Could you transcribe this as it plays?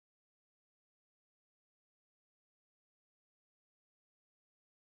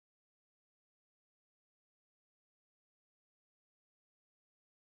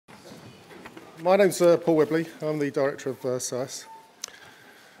My name's Paul Webley. I'm the director of SOAS.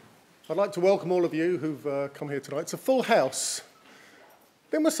 I'd like to welcome all of you who've come here tonight. It's a full house.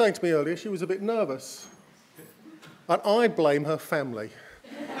 Lynn was saying to me earlier she was a bit nervous. And I blame her family.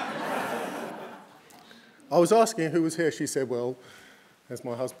 I was asking her who was here. She said, well, there's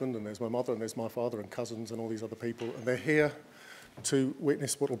my husband and there's my mother and there's my father and cousins and all these other people. And they're here to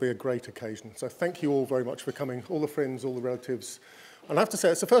witness what will be a great occasion. So thank you all very much for coming, all the friends, all the relatives. And I have to say,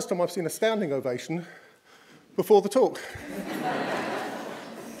 it's the first time I've seen a standing ovation before the talk.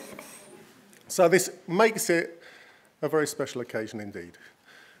 So this makes it a very special occasion indeed.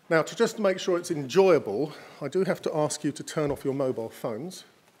 Now, to just make sure it's enjoyable, I do have to ask you to turn off your mobile phones.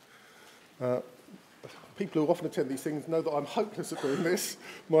 People who often attend these things know that I'm hopeless at doing this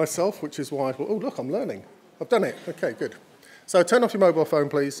myself, which is why I thought, oh, look, I'm learning. I've done it. OK, good. So turn off your mobile phone,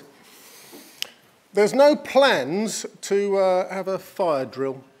 please. There's no plans to have a fire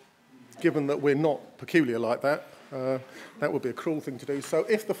drill, given that we're not peculiar like that. That would be a cruel thing to do. So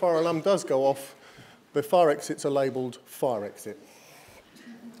if the fire alarm does go off, the fire exits are labelled fire exit.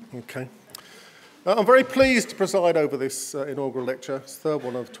 OK. I'm very pleased to preside over this inaugural lecture. It's the third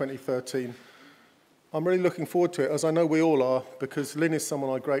one of 2013. I'm really looking forward to it, as I know we all are, because Lynn is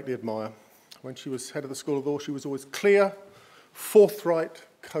someone I greatly admire. When she was head of the School of Law, she was always clear, forthright,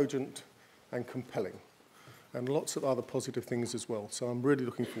 cogent, and compelling, and lots of other positive things as well. So I'm really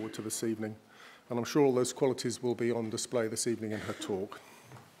looking forward to this evening, and I'm sure all those qualities will be on display this evening in her talk.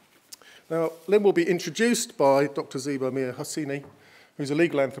 Now, Lynn will be introduced by Dr. Ziba Mir Hosseini, who's a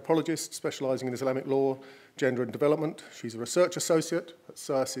legal anthropologist specialising in Islamic law, gender and development. She's a research associate at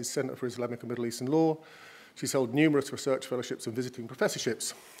SOAS's Centre for Islamic and Middle Eastern Law. She's held numerous research fellowships and visiting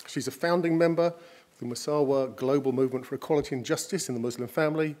professorships. She's a founding member of the Musawa Global Movement for Equality and Justice in the Muslim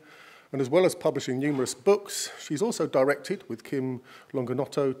Family, and as well as publishing numerous books, she's also directed, with Kim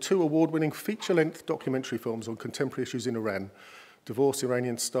Longanotto, 2 award-winning feature-length documentary films on contemporary issues in Iran, Divorce,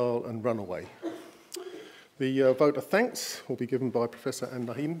 Iranian Style, and Runaway. The vote of thanks will be given by Professor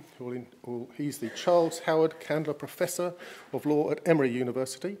An-Nahim. He's the Charles Howard Candler Professor of Law at Emory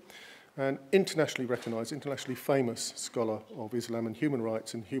University, an internationally recognised, internationally famous scholar of Islam and human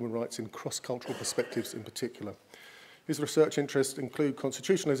rights in cross-cultural perspectives in particular. His research interests include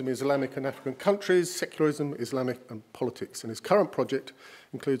constitutionalism in Islamic and African countries, secularism, Islamic and politics. And his current project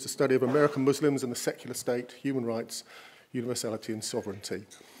includes a study of American Muslims and the secular state, human rights, universality and sovereignty.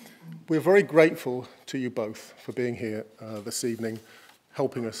 We're very grateful to you both for being here this evening,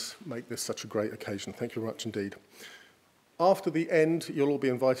 helping us make this such a great occasion. Thank you very much indeed. After the end, you'll all be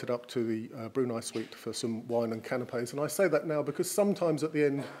invited up to the Brunei suite for some wine and canapes. And I say that now because sometimes at the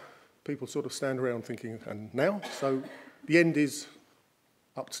end, people sort of stand around thinking, and now? So the end is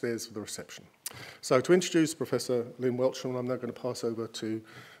upstairs for the reception. So to introduce Professor Lynn Welchman, I'm now going to pass over to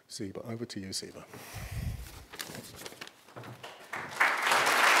Ziba. Over to you, Ziba.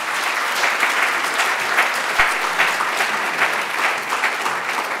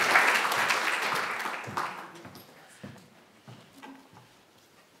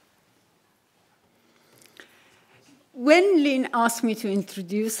 When Lynn asked me to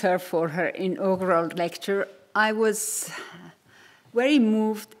introduce her for her inaugural lecture, I was very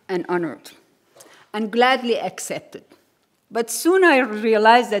moved and honored, and gladly accepted. But soon I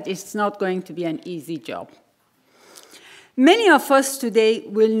realized that it's not going to be an easy job. Many of us today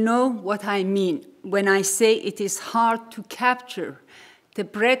will know what I mean when I say it is hard to capture the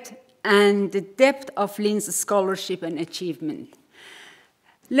breadth and the depth of Lynn's scholarship and achievement,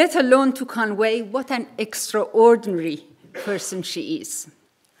 let alone to convey what an extraordinary person she is.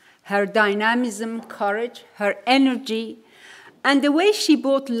 Her dynamism, courage, her energy, and the way she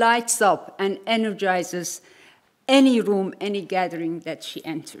both lights up and energizes any room, any gathering that she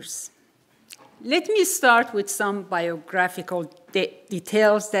enters. Let me start with some biographical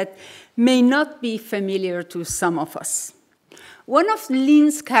details that may not be familiar to some of us. One of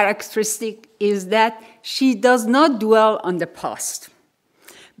Lynn's characteristics is that she does not dwell on the past,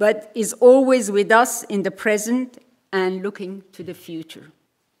 but is always with us in the present and looking to the future.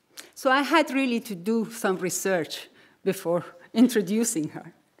 So I had really to do some research before introducing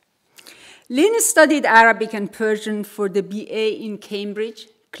her. Lynn studied Arabic and Persian for the BA in Cambridge,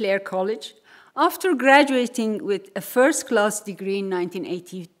 Clare College. After graduating with a first-class degree in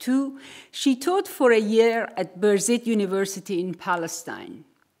 1982, she taught for a year at Birzeit University in Palestine.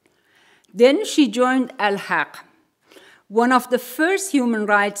 Then she joined Al-Haq, one of the first human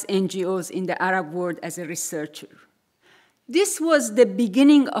rights NGOs in the Arab world, as a researcher. This was the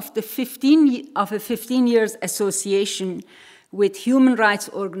beginning of a 15 years association with human rights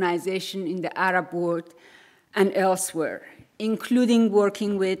organizations in the Arab world and elsewhere, including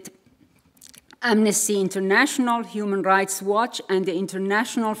working with Amnesty International, Human Rights Watch, and the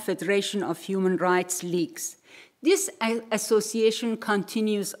International Federation of Human Rights Leagues. This association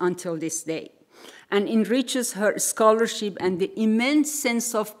continues until this day and enriches her scholarship and the immense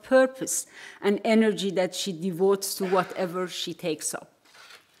sense of purpose and energy that she devotes to whatever she takes up.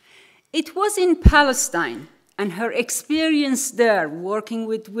 It was in Palestine and her experience there working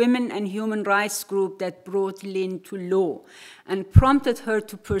with women and human rights groups that brought Lynn to law and prompted her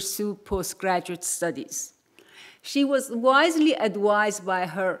to pursue postgraduate studies. She was wisely advised by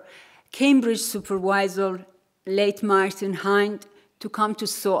her Cambridge supervisor, late Martin Hind, to come to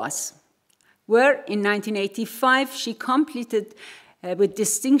SOAS, where in 1985 she completed with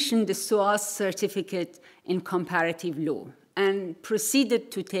distinction the SOAS certificate in comparative law and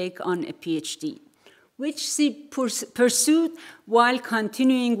proceeded to take on a PhD, which she pursued while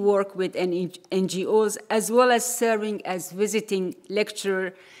continuing work with NGOs, as well as serving as visiting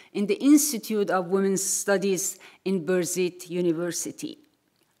lecturer in the Institute of Women's Studies in Birzeit University.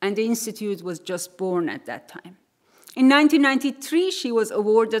 And the institute was just born at that time. In 1993, she was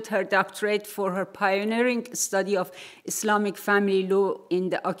awarded her doctorate for her pioneering study of Islamic family law in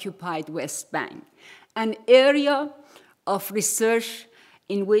the occupied West Bank, an area of research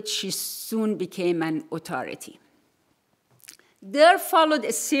in which she soon became an authority. There followed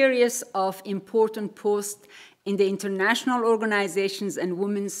a series of important posts in the international organizations and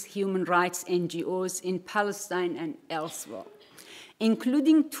women's human rights NGOs in Palestine and elsewhere,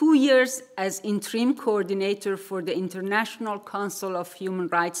 including 2 years as interim coordinator for the International Council of Human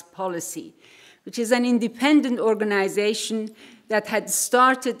Rights Policy, which is an independent organization that had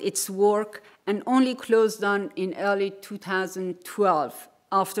started its work and only closed down in early 2012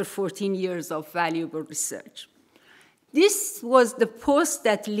 after 14 years of valuable research. This was the post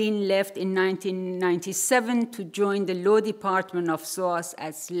that Lynn left in 1997 to join the law department of SOAS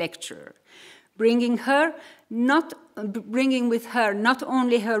as lecturer, bringing with her not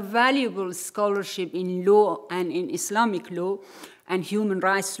only her valuable scholarship in law and in Islamic law and human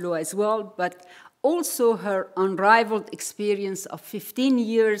rights law as well, but also her unrivaled experience of 15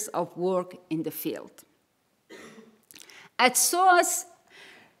 years of work in the field. At SOAS,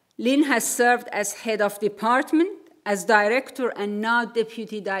 Lynn has served as head of department, as director and now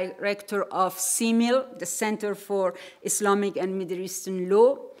deputy director of CIMIL, the Center for Islamic and Middle Eastern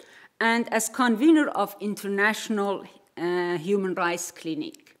Law, and as convener of International Human Rights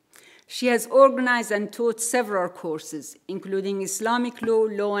Clinic. She has organized and taught several courses, including Islamic law,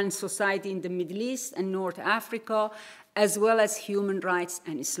 law and society in the Middle East and North Africa, as well as human rights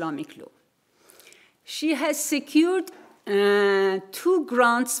and Islamic law. She has secured 2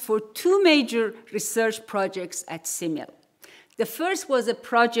 grants for 2 major research projects at CIMIL. The first was a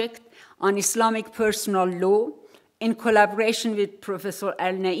project on Islamic personal law in collaboration with Professor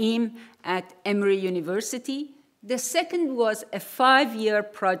Al-Naim at Emory University. The second was a 5-year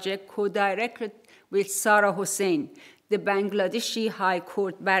project co-directed with Sarah Hossain, the Bangladeshi High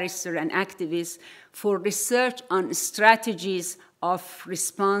Court barrister and activist, for research on strategies of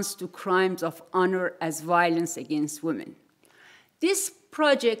response to crimes of honor as violence against women. This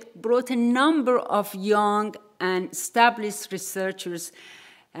project brought a number of young and established researchers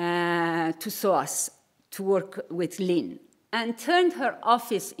to SOAS to work with Lynn, and turned her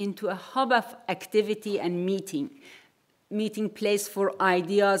office into a hub of activity and meeting place for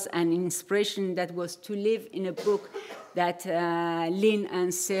ideas and inspiration that was to live in a book that Lynn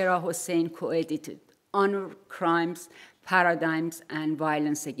and Sarah Hossain co-edited, Honor, Crimes, Paradigms, and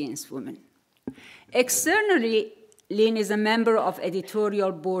Violence Against Women. Externally, Lynn is a member of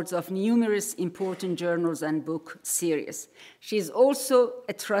editorial boards of numerous important journals and book series. She is also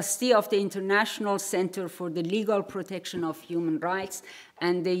a trustee of the International Center for the Legal Protection of Human Rights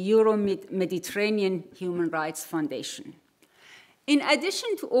and the Euro-Mediterranean Human Rights Foundation. In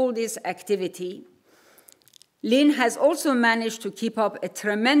addition to all this activity, Lynn has also managed to keep up a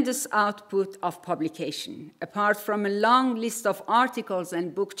tremendous output of publication. Apart from a long list of articles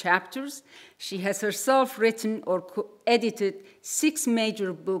and book chapters, she has herself written or edited 6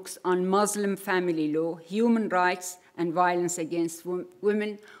 major books on Muslim family law, human rights, and violence against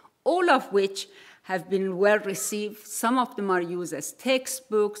women, all of which have been well received. Some of them are used as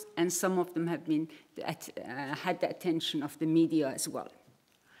textbooks, and some of them have been had the attention of the media as well.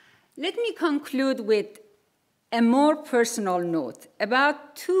 Let me conclude with a more personal note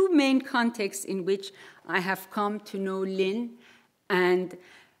about 2 main contexts in which I have come to know Lynn and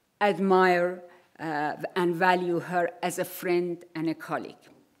admire and value her as a friend and a colleague.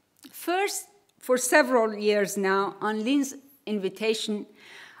 First, for several years now, on Lynn's invitation,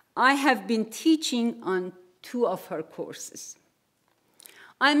 I have been teaching on 2 of her courses.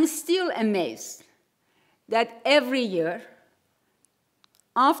 I'm still amazed that every year,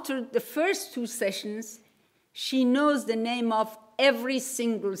 after the first 2 sessions, she knows the name of every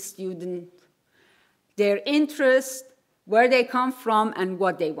single student, their interest, where they come from, and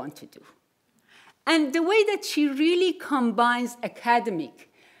what they want to do. And the way that she really combines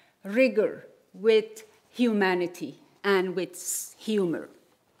academic rigor with humanity and with humor.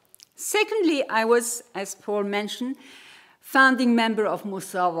 Secondly, I was, as Paul mentioned, founding member of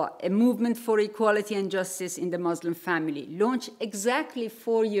Musawa, a movement for equality and justice in the Muslim family, launched exactly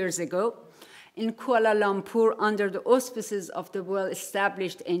 4 years ago in Kuala Lumpur under the auspices of the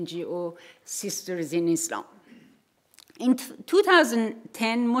well-established NGO Sisters in Islam. In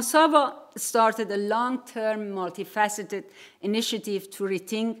 2010, Musawa started a long-term, multifaceted initiative to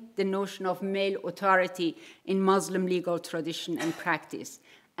rethink the notion of male authority in Muslim legal tradition and practice.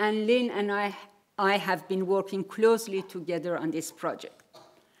 And Lynn and I have been working closely together on this project.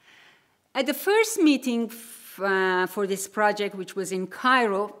 At the first meeting for this project, which was in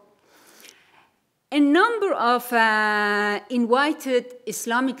Cairo, a number of invited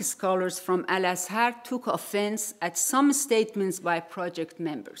Islamic scholars from Al-Azhar took offense at some statements by project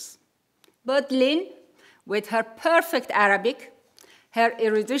members. But Lynn, with her perfect Arabic, her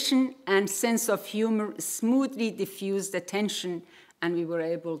erudition and sense of humor smoothly diffused the tension, and we were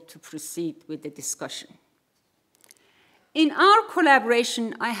able to proceed with the discussion. In our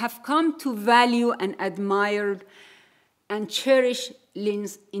collaboration, I have come to value and admire and cherish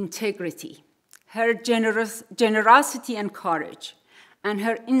Lynn's integrity, her generosity and courage, and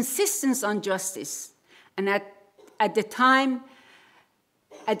her insistence on justice, and at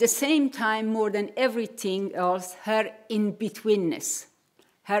the same time, more than everything else, her in-betweenness,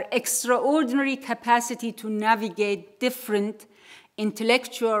 her extraordinary capacity to navigate different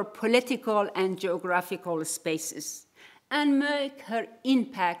intellectual, political, and geographical spaces, and make her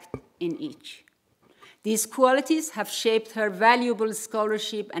impact in each. These qualities have shaped her valuable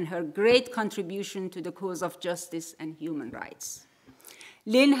scholarship and her great contribution to the cause of justice and human rights.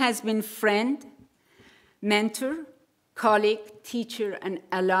 Lynn has been friend, mentor, colleague, teacher, and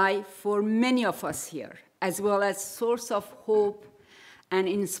ally for many of us here, as well as source of hope and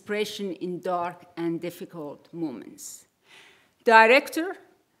inspiration in dark and difficult moments. Director,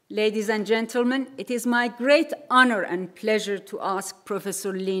 ladies and gentlemen, it is my great honor and pleasure to ask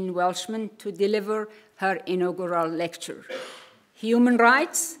Professor Lynn Welchman to deliver her inaugural lecture, Human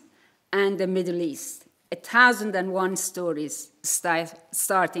Rights and the Middle East, 1,001 Stories,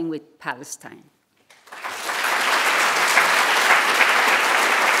 starting with Palestine.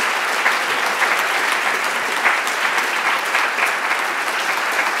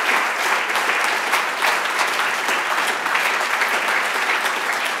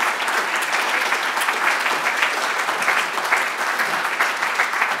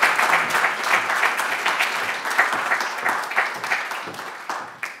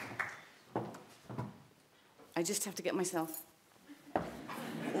 I just have to get myself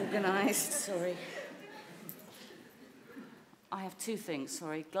organized, sorry. I have 2 things,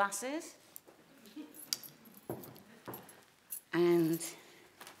 sorry, glasses and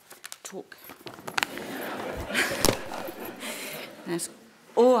talk.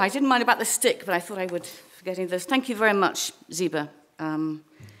 Oh, I didn't mind about the stick, but I thought I would forgetting this. Thank you very much, Ziba. And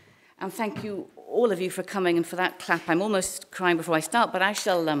thank you, all of you, for coming and for that clap. I'm almost crying before I start, but I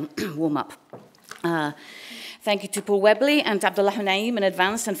shall warm up. Thank you to Paul Webley and Abdullah Hunaim in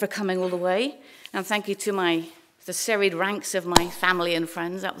advance and for coming all the way. And thank you to the serried ranks of my family and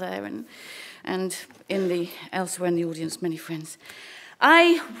friends up there and elsewhere in the audience, many friends.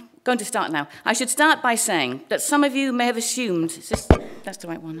 I'm going to start now. I should start by saying that some of you may have assumed, that's the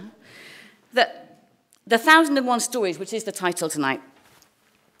right one, huh? That the 1,001 Stories, which is the title tonight,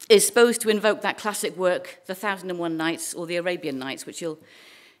 is supposed to invoke that classic work, The 1,001 Nights, or The Arabian Nights, which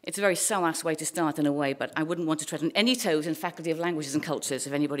it's a very SOAS way to start in a way, but I wouldn't want to tread on any toes in Faculty of Languages and Cultures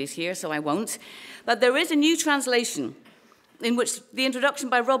if anybody's here, so I won't. But there is a new translation in which the introduction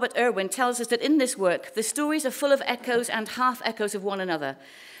by Robert Irwin tells us that in this work, the stories are full of echoes and half-echoes of one another,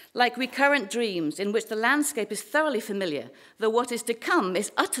 like recurrent dreams in which the landscape is thoroughly familiar, though what is to come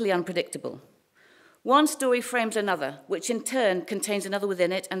is utterly unpredictable. One story frames another, which in turn contains another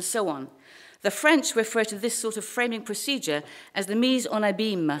within it, and so on. The French refer to this sort of framing procedure as the mise en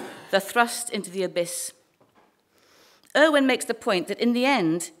abîme, the thrust into the abyss. Irwin makes the point that in the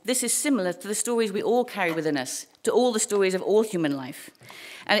end, this is similar to the stories we all carry within us, to all the stories of all human life.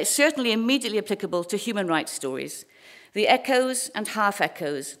 And it's certainly immediately applicable to human rights stories. The echoes and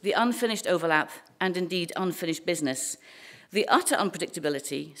half-echoes, the unfinished overlap, and indeed unfinished business. the utter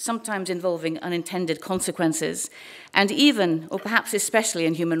unpredictability, sometimes involving unintended consequences, and even, or perhaps especially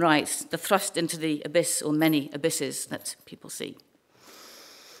in human rights, the thrust into the abyss or many abysses that people see.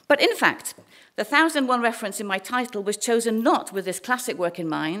 But in fact, the 1001 reference in my title was chosen not with this classic work in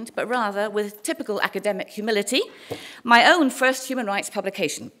mind, but rather with typical academic humility, my own first human rights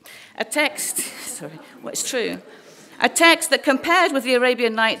publication. A text, it's true, a text that compared with the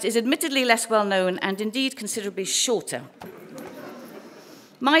Arabian Nights is admittedly less well known and indeed considerably shorter.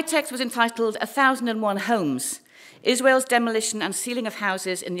 My text was entitled 1001 Homes, Israel's Demolition and Sealing of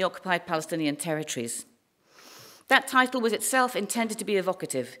Houses in the Occupied Palestinian Territories. That title was itself intended to be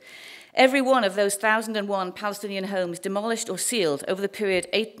evocative. Every one of those 1001 Palestinian homes demolished or sealed over the period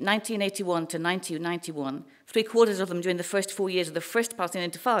 1981 to 1991, 3/4 of them during the first 4 years of the first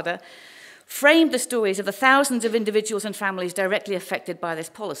Palestinian Intifada, framed the stories of the thousands of individuals and families directly affected by this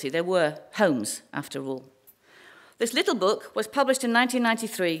policy. There were homes, after all. This little book was published in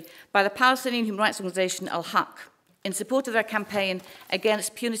 1993 by the Palestinian human rights organization Al-Haq in support of their campaign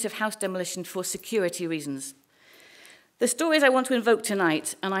against punitive house demolition for security reasons. The stories I want to invoke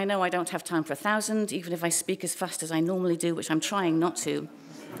tonight, and I know I don't have time for 1,000, even if I speak as fast as I normally do, which I'm trying not to.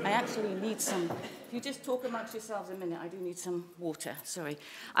 I actually need some. If you just talk amongst yourselves a minute, I do need some water. Sorry.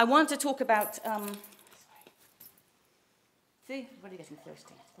 I want to talk about. See, really getting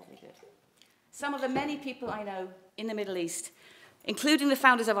thirsty. It's probably good. Some of the many people I know in the Middle East, including the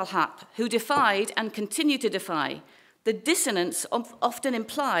founders of Al-Haq, who defied and continue to defy the dissonance often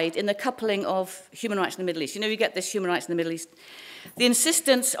implied in the coupling of human rights in the Middle East. You know, you get this human rights in the Middle East. The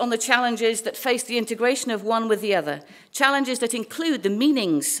insistence on the challenges that face the integration of one with the other, challenges that include the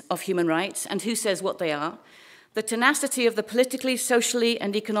meanings of human rights and who says what they are, the tenacity of the politically, socially,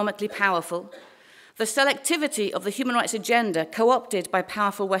 and economically powerful, the selectivity of the human rights agenda co-opted by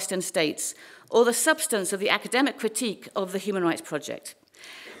powerful Western states, or the substance of the academic critique of the human rights project.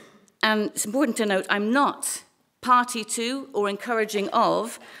 And it's important to note, I'm not party to or encouraging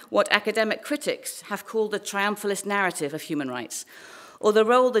of what academic critics have called the triumphalist narrative of human rights, or the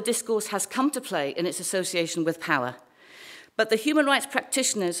role the discourse has come to play in its association with power. But the human rights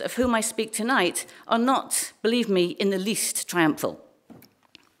practitioners of whom I speak tonight are not, believe me, in the least triumphal,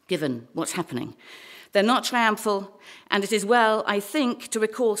 given what's happening. They're not triumphal, and it is well, I think, to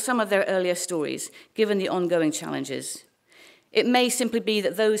recall some of their earlier stories, given the ongoing challenges. It may simply be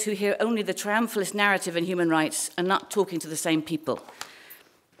that those who hear only the triumphalist narrative in human rights are not talking to the same people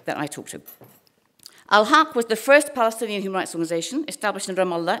that I talk to. Al-Haq was the first Palestinian human rights organization established in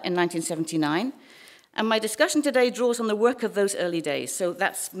Ramallah in 1979, and my discussion today draws on the work of those early days, so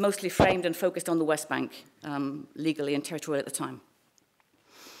that's mostly framed and focused on the West Bank, legally and territorially at the time.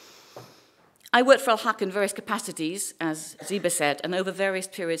 I worked for Al-Haq in various capacities, as Ziba said, and over various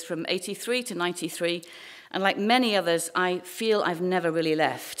periods from 83 to 93, and like many others, I feel I've never really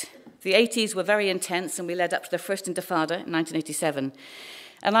left. The 80s were very intense, and we led up to the first Intifada in 1987.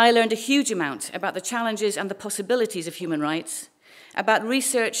 And I learned a huge amount about the challenges and the possibilities of human rights, about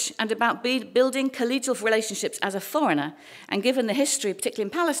research, and about building collegial relationships as a foreigner, and given the history, particularly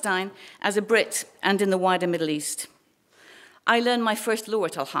in Palestine, as a Brit and in the wider Middle East. I learned my first law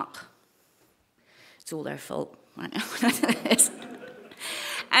at Al-Haq. It's all their fault. I know.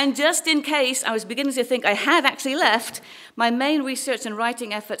 And just in case I was beginning to think I had actually left, my main research and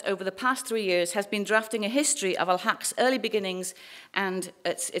writing effort over the past 3 years has been drafting a history of Al-Haq's early beginnings and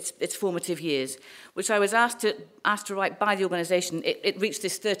its formative years, which I was asked to write by the organization. It reached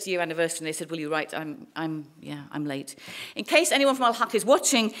this 30-year anniversary, and they said, will you write? I'm late. In case anyone from Al-Haq is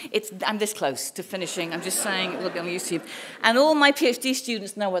watching, I'm this close to finishing. I'm just saying, it will be on YouTube. And all my PhD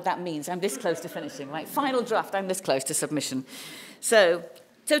students know what that means. I'm this close to finishing, right? Final draft, I'm this close to submission. So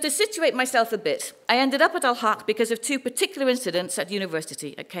to situate myself a bit, I ended up at Al-Haq because of two particular incidents at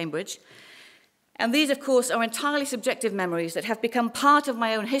university at Cambridge. And these, of course, are entirely subjective memories that have become part of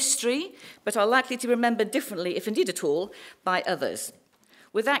my own history, but are likely to be remembered differently, if indeed at all, by others.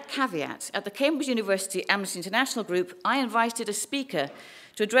 With that caveat, at the Cambridge University Amnesty International group, I invited a speaker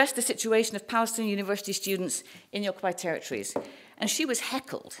to address the situation of Palestinian university students in the occupied territories. And she was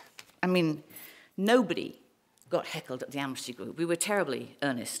heckled. I mean, nobody got heckled at the Amnesty group. We were terribly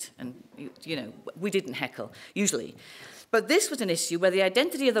earnest, and we didn't heckle, usually. But this was an issue where the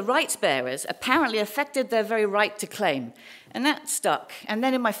identity of the rights bearers apparently affected their very right to claim, and that stuck. And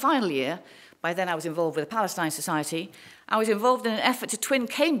then in my final year, by then I was involved with the Palestine Society, I was involved in an effort to twin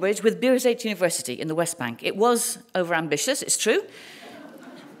Cambridge with Birzeit University in the West Bank. It was overambitious, it's true.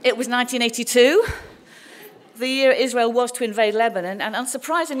 It was 1982. The year Israel was to invade Lebanon, and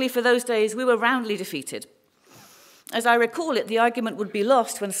unsurprisingly for those days, we were roundly defeated. as I recall it, the argument would be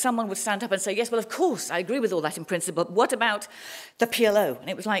lost when someone would stand up and say, yes, well, of course, I agree with all that in principle, but what about the PLO? And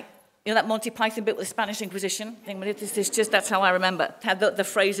it was like, you know, that Monty Python bit with the Spanish Inquisition thing, but that's how I remember how the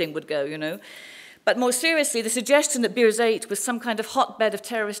phrasing would go, you know. But more seriously, the suggestion that Beers 8 was some kind of hotbed of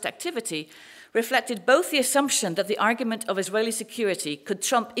terrorist activity reflected both the assumption that the argument of Israeli security could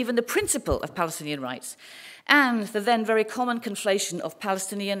trump even the principle of Palestinian rights, and the then very common conflation of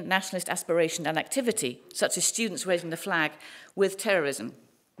Palestinian nationalist aspiration and activity, such as students raising the flag, with terrorism.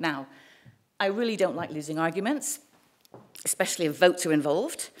 Now, I really don't like losing arguments, especially if votes are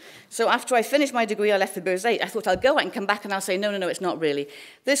involved. So after I finished my degree, I left for Beers 8. I thought I'll go out and come back and I'll say, no, it's not really.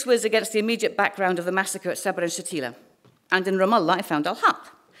 This was against the immediate background of the massacre at Sabra and Shatila. And in Ramallah, I found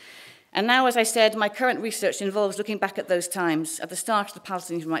Al-Haq. And now, as I said, my current research involves looking back at those times, at the start of the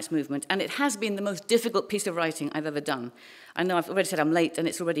Palestinian rights movement, and it has been the most difficult piece of writing I've ever done. I know I've already said I'm late, and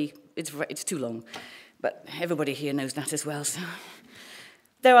it's too long, but everybody here knows that as well. So.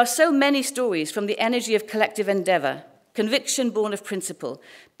 There are so many stories from the energy of collective endeavor, conviction born of principle,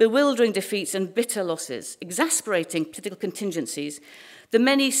 bewildering defeats and bitter losses, exasperating political contingencies, the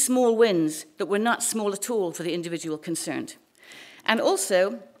many small wins that were not small at all for the individual concerned. And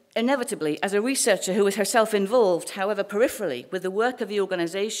also, inevitably, as a researcher who was herself involved, however peripherally, with the work of the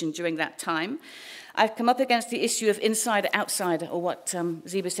organization during that time, I've come up against the issue of insider-outsider, or what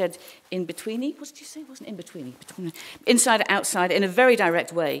Ziba said, in-betweeny. What did you say? It wasn't in-betweeny. Insider-outsider in a very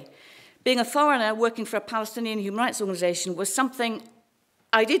direct way. Being a foreigner working for a Palestinian human rights organization was something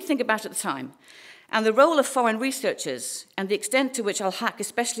I did think about at the time. And the role of foreign researchers and the extent to which Al-Haq,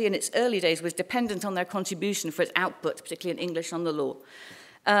 especially in its early days, was dependent on their contribution for its output, particularly in English on the law,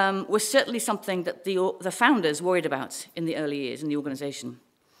 was certainly something that the founders worried about in the early years in the organization.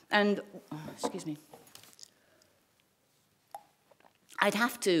 And, excuse me, I'd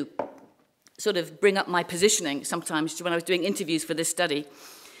have to sort of bring up my positioning sometimes when I was doing interviews for this study,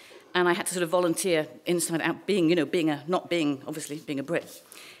 and I had to sort of volunteer inside out, being a Brit,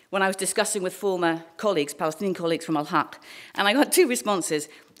 when I was discussing with former colleagues, Palestinian colleagues from Al-Haq, and I got two responses.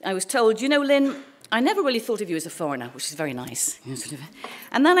 I was told, you know, Lynn, I never really thought of you as a foreigner, which is very nice. You know, sort of.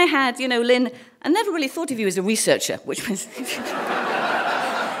 And then I had, you know, Lynn, I never really thought of you as a researcher, which was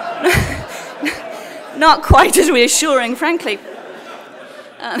not quite as reassuring, frankly.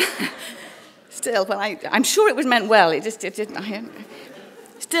 Still, well, I'm sure it was meant well. It didn't.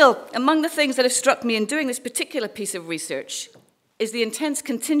 Still, among the things that have struck me in doing this particular piece of research is the intense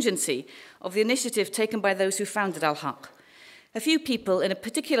contingency of the initiative taken by those who founded Al-Haq. A few people in a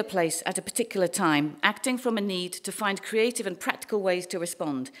particular place at a particular time, acting from a need to find creative and practical ways to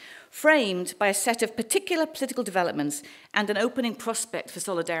respond, framed by a set of particular political developments and an opening prospect for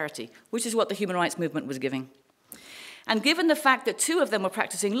solidarity, which is what the human rights movement was giving. And given the fact that two of them were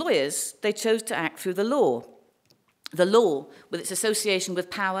practicing lawyers, they chose to act through the law with its association with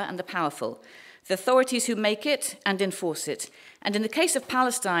power and the powerful, the authorities who make it and enforce it, and in the case of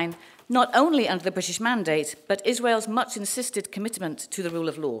Palestine, not only under the British mandate, but Israel's much insisted commitment to the rule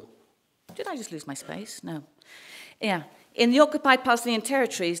of law. Did I just lose my space? No. Yeah. In the occupied Palestinian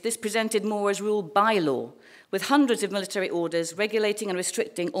territories, this presented more as rule by law, with hundreds of military orders regulating and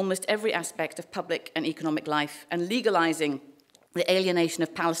restricting almost every aspect of public and economic life, and legalizing the alienation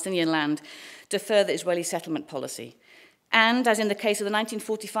of Palestinian land to further Israeli settlement policy. And, as in the case of the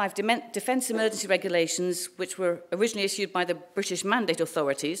 1945 Defence Emergency Regulations, which were originally issued by the British Mandate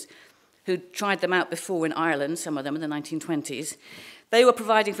authorities, who tried them out before in Ireland, some of them in the 1920s, they were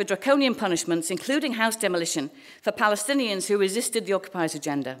providing for draconian punishments, including house demolition, for Palestinians who resisted the occupiers'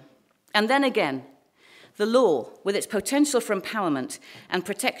 agenda. And then again, the law, with its potential for empowerment and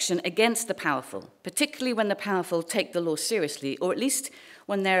protection against the powerful, particularly when the powerful take the law seriously, or at least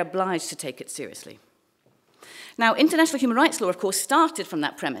when they're obliged to take it seriously. Now, international human rights law, of course, started from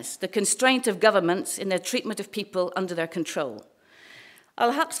that premise, the constraint of governments in their treatment of people under their control.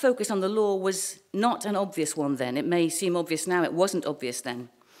 Al-Haq's focus on the law was not an obvious one then. It may seem obvious now, it wasn't obvious then.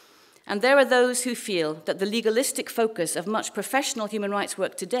 And there are those who feel that the legalistic focus of much professional human rights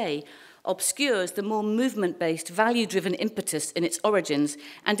work today obscures the more movement-based, value-driven impetus in its origins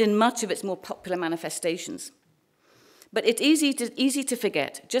and in much of its more popular manifestations. But it's easy to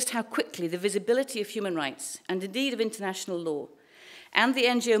forget just how quickly the visibility of human rights, and indeed of international law, and the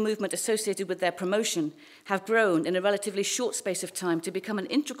NGO movement associated with their promotion have grown in a relatively short space of time to become an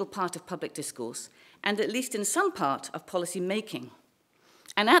integral part of public discourse, and at least in some part of policy making.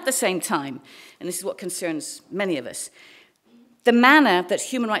 And at the same time, and this is what concerns many of us, the manner that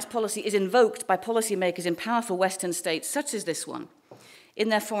human rights policy is invoked by policymakers in powerful Western states, such as this one, in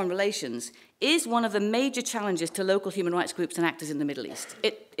their foreign relations, is one of the major challenges to local human rights groups and actors in the Middle East.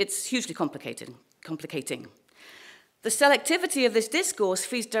 It's hugely complicating. The selectivity of this discourse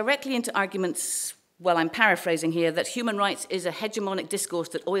feeds directly into arguments, well, I'm paraphrasing here, that human rights is a hegemonic discourse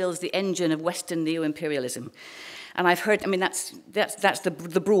that oils the engine of Western neo-imperialism. And I've heard, I mean, that's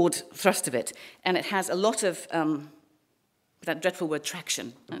the broad thrust of it. And it has a lot of, that dreadful word,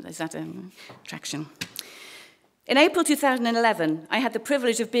 traction. Is that traction? In April 2011, I had the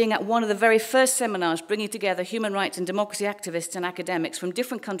privilege of being at one of the very first seminars bringing together human rights and democracy activists and academics from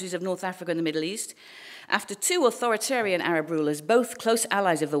different countries of North Africa and the Middle East, after two authoritarian Arab rulers, both close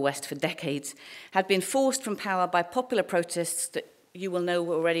allies of the West for decades, had been forced from power by popular protests that you will know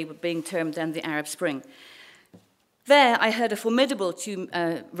were already being termed then the Arab Spring. There, I heard a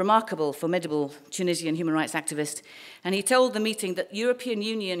remarkable Tunisian human rights activist, and he told the meeting that European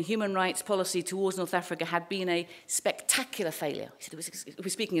Union human rights policy towards North Africa had been a spectacular failure. He said it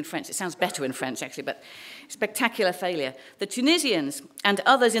was speaking in French. It sounds better in French, actually, but spectacular failure. The Tunisians and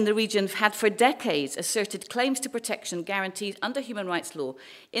others in the region had for decades asserted claims to protection guaranteed under human rights law,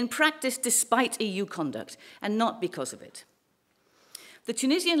 in practice despite EU conduct, and not because of it. The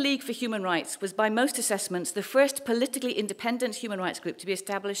Tunisian League for Human Rights was, by most assessments, the first politically independent human rights group to be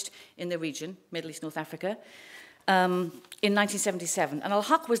established in the region, Middle East, North Africa, in 1977, and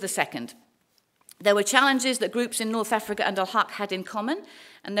Al-Haq was the second. There were challenges that groups in North Africa and Al-Haq had in common,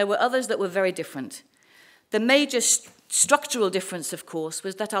 and there were others that were very different. The major structural difference, of course,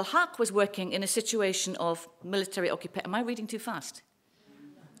 was that Al-Haq was working in a situation of military occupation. Am I reading too fast?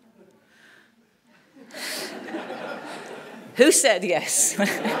 Who said yes?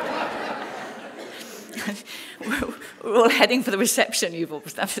 We're all heading for the reception, you've all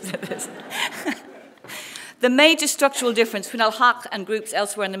said this. The major structural difference between Al-Haq and groups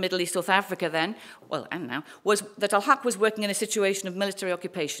elsewhere in the Middle East, North Africa then, well, and now, was that Al-Haq was working in a situation of military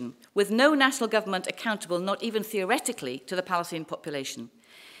occupation, with no national government accountable, not even theoretically, to the Palestinian population.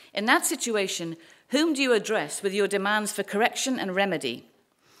 In that situation, whom do you address with your demands for correction and remedy?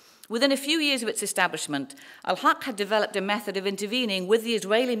 Within a few years of its establishment, Al-Haq had developed a method of intervening with the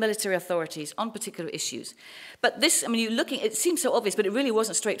Israeli military authorities on particular issues. But this, I mean, it seems so obvious, but it really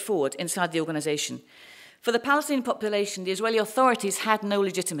wasn't straightforward inside the organization. For the Palestinian population, the Israeli authorities had no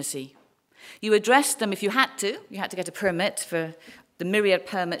legitimacy. You addressed them if you had to get a permit for the myriad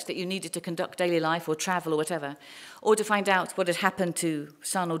permits that you needed to conduct daily life or travel or whatever, or to find out what had happened to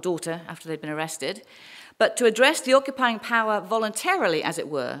son or daughter after they'd been arrested. But to address the occupying power voluntarily, as it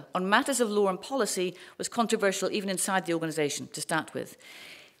were, on matters of law and policy was controversial even inside the organization, to start with.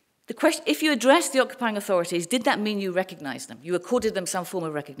 The question, if you addressed the occupying authorities, did that mean you recognized them? You accorded them some form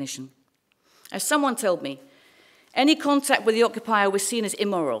of recognition? As someone told me, any contact with the occupier was seen as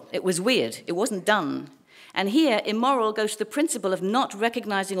immoral. It was weird. It wasn't done. And here, immoral goes to the principle of not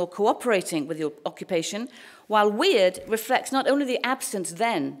recognizing or cooperating with your occupation, while weird reflects not only the absence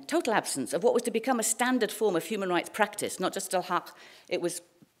then, total absence, of what was to become a standard form of human rights practice, not just Al-Haq, it was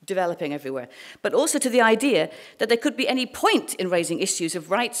developing everywhere, but also to the idea that there could be any point in raising issues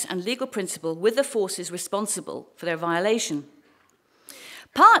of rights and legal principle with the forces responsible for their violation.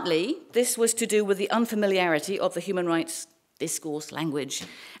 Partly, this was to do with the unfamiliarity of the human rights discourse language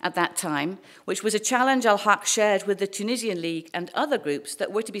at that time, which was a challenge Al-Haq shared with the Tunisian League and other groups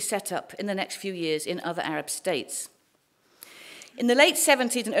that were to be set up in the next few years in other Arab states. In the late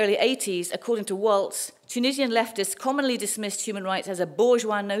 70s and early 80s, according to Waltz, Tunisian leftists commonly dismissed human rights as a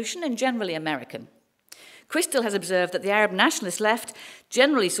bourgeois notion and generally American. Christel has observed that the Arab nationalist left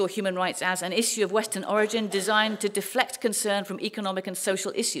generally saw human rights as an issue of Western origin designed to deflect concern from economic and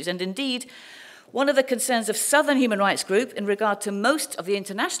social issues, and indeed, one of the concerns of Southern human rights group in regard to most of the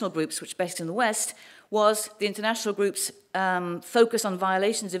international groups which are based in the West was the international groups' focus on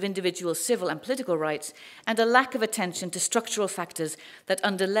violations of individual civil and political rights and a lack of attention to structural factors that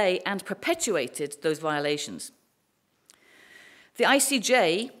underlay and perpetuated those violations. The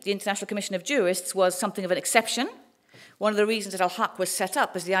ICJ, the International Commission of Jurists, was something of an exception. One of the reasons that Al-Haq was set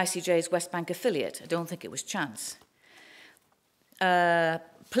up as the ICJ's West Bank affiliate. I don't think it was chance.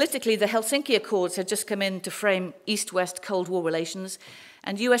 Politically, the Helsinki Accords had just come in to frame East-West Cold War relations,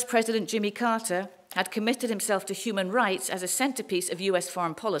 and US President Jimmy Carter had committed himself to human rights as a centerpiece of US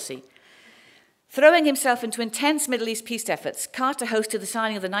foreign policy. Throwing himself into intense Middle East peace efforts, Carter hosted the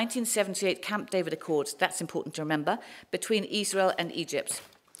signing of the 1978 Camp David Accords, that's important to remember, between Israel and Egypt.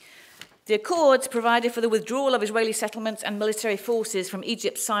 The Accords provided for the withdrawal of Israeli settlements and military forces from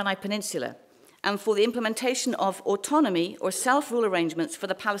Egypt's Sinai Peninsula, and for the implementation of autonomy or self-rule arrangements for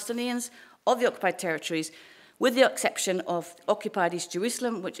the Palestinians of the occupied territories, with the exception of occupied East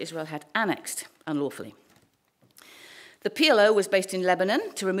Jerusalem, which Israel had annexed unlawfully. The PLO was based in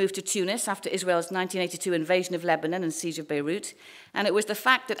Lebanon to remove to Tunis after Israel's 1982 invasion of Lebanon and siege of Beirut, and it was the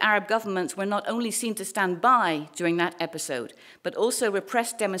fact that Arab governments were not only seen to stand by during that episode, but also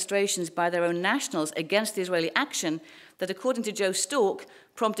repressed demonstrations by their own nationals against the Israeli action that, according to Joe Stork,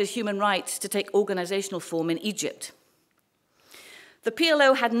 prompted human rights to take organizational form in Egypt. The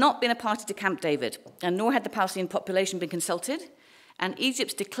PLO had not been a party to Camp David, and nor had the Palestinian population been consulted, and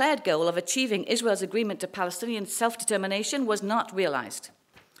Egypt's declared goal of achieving Israel's agreement to Palestinian self-determination was not realized.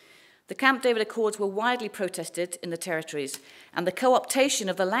 The Camp David Accords were widely protested in the territories, and the co-optation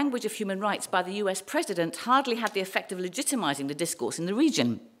of the language of human rights by the US president hardly had the effect of legitimizing the discourse in the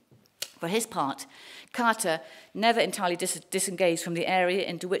region. For his part, Carter never entirely disengaged from the area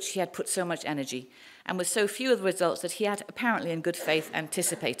into which he had put so much energy, and with so few of the results that he had apparently in good faith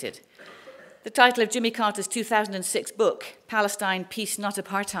anticipated. The title of Jimmy Carter's 2006 book, Palestine, Peace, Not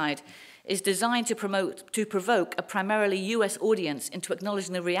Apartheid, is designed to provoke a primarily US audience into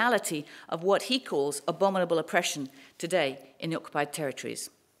acknowledging the reality of what he calls abominable oppression today in the occupied territories.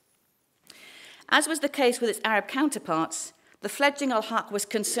 As was the case with its Arab counterparts, the fledgling Al-Haq was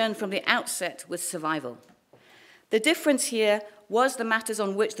concerned from the outset with survival. The difference here was the matters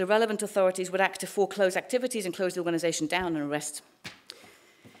on which the relevant authorities would act to foreclose activities and close the organization down and arrest.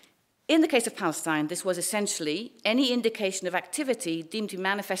 In the case of Palestine, this was essentially any indication of activity deemed to be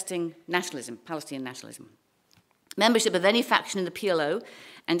manifesting nationalism, Palestinian nationalism. Membership of any faction in the PLO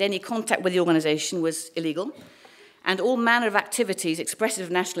and any contact with the organization was illegal, and all manner of activities expressive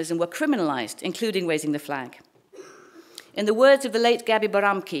of nationalism were criminalized, including raising the flag. In the words of the late Gabi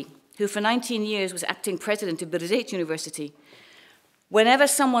Baramki, who for 19 years was acting president of Birzeit University, whenever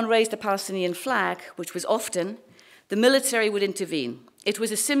someone raised a Palestinian flag, which was often, the military would intervene. It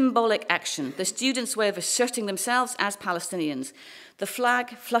was a symbolic action, the students' way of asserting themselves as Palestinians. The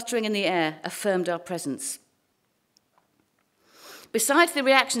flag fluttering in the air affirmed our presence. Besides the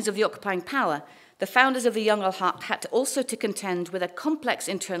reactions of the occupying power, the founders of the Young Al-Haq had also to contend with a complex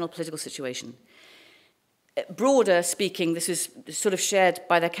internal political situation. Broader speaking, this is sort of shared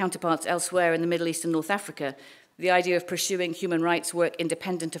by their counterparts elsewhere in the Middle East and North Africa, the idea of pursuing human rights work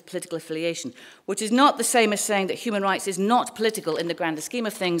independent of political affiliation, which is not the same as saying that human rights is not political in the grander scheme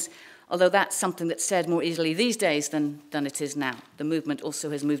of things, although that's something that's said more easily these days than it is now. The movement also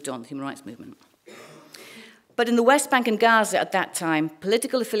has moved on, the human rights movement. But in the West Bank and Gaza at that time,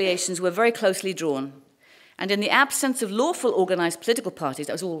 political affiliations were very closely drawn. And in the absence of lawful organized political parties,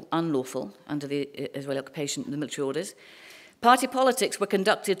 that was all unlawful under the Israeli occupation and the military orders, party politics were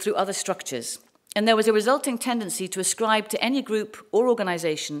conducted through other structures. And there was a resulting tendency to ascribe to any group or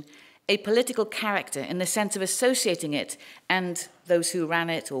organization a political character in the sense of associating it and those who ran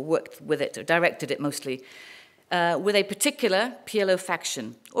it or worked with it or directed it mostly with a particular PLO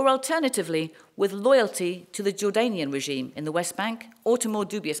faction, or alternatively with loyalty to the Jordanian regime in the West Bank or to more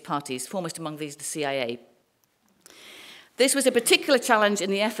dubious parties, foremost among these the CIA. This was a particular challenge in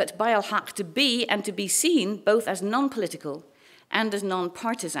the effort by Al-Haq to be and to be seen both as non-political and as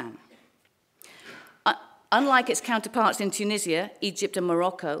non-partisan. Unlike its counterparts in Tunisia, Egypt, and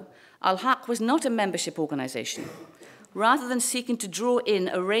Morocco, Al-Haq was not a membership organization. Rather than seeking to draw in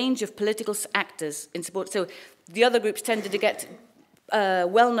a range of political actors in support, so the other groups tended to get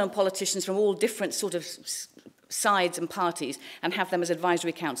well-known politicians from all different sort of sides and parties and have them as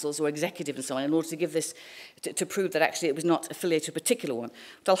advisory councils or executive and so on in order to give this, to prove that actually it was not affiliated to a particular one.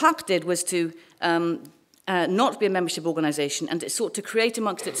 What Al-Haq did was to not be a membership organization, and it sought to create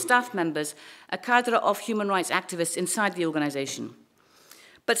amongst its staff members a cadre of human rights activists inside the organization.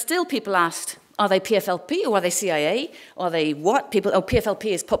 But still people asked, are they PFLP or are they CIA? Are they what? PFLP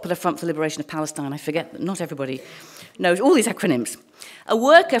is Popular Front for the Liberation of Palestine. I forget that not everybody knows all these acronyms. A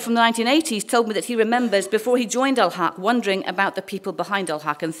worker from the 1980s told me that he remembers before he joined Al-Haq wondering about the people behind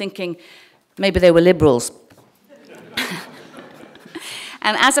Al-Haq and thinking maybe they were liberals.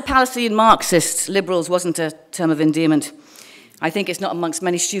 And as a Palestinian Marxist, liberals wasn't a term of endearment. I think it's not amongst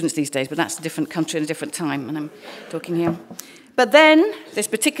many students these days, but that's a different country and a different time, and I'm talking here. But then, this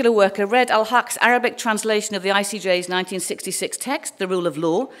particular worker read Al-Haq's Arabic translation of the ICJ's 1966 text, The Rule of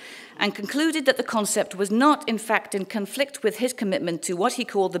Law, and concluded that the concept was not, in fact, in conflict with his commitment to what he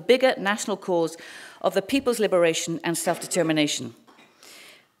called the bigger national cause of the people's liberation and self-determination.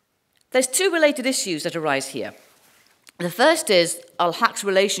 There's two related issues that arise here. The first is Al-Haq's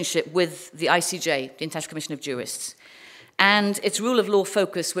relationship with the ICJ, the International Commission of Jurists, and its rule of law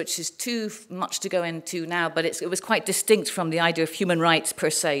focus, which is too much to go into now, but it was quite distinct from the idea of human rights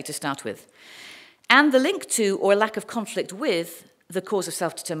per se to start with. And the link to, or lack of conflict with, the cause of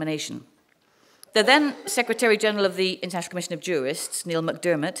self-determination. The then Secretary General of the International Commission of Jurists, Neil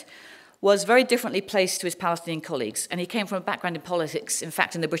McDermott, was very differently placed to his Palestinian colleagues, and he came from a background in politics, in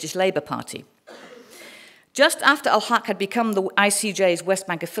fact, in the British Labour Party. Just after al-Haq had become the ICJ's West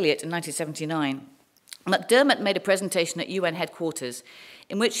Bank affiliate in 1979, McDermott made a presentation at UN headquarters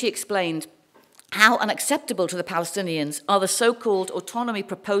in which he explained how unacceptable to the Palestinians are the so-called autonomy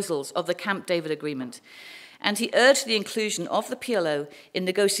proposals of the Camp David Agreement. And he urged the inclusion of the PLO in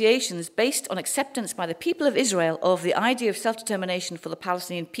negotiations based on acceptance by the people of Israel of the idea of self-determination for the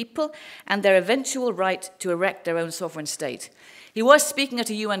Palestinian people and their eventual right to erect their own sovereign state. He was speaking at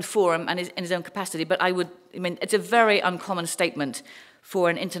a UN forum and in his own capacity, but I mean, it's a very uncommon statement for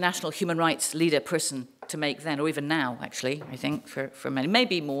an international human rights leader person to make then, or even now, actually, I think, for many.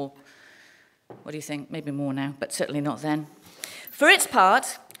 Maybe more. What do you think? Maybe more now, but certainly not then. For its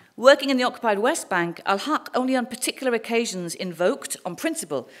part, working in the occupied West Bank, al-Haq only on particular occasions invoked, on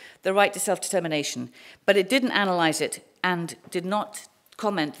principle, the right to self-determination, but it didn't analyse it and did not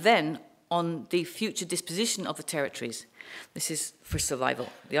comment then on the future disposition of the territories. This is for survival,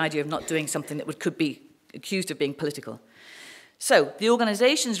 the idea of not doing something that could be accused of being political. So, the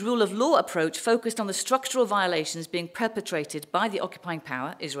organization's rule of law approach focused on the structural violations being perpetrated by the occupying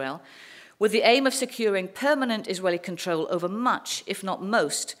power, Israel, with the aim of securing permanent Israeli control over much, if not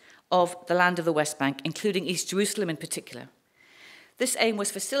most, of the land of the West Bank, including East Jerusalem in particular. This aim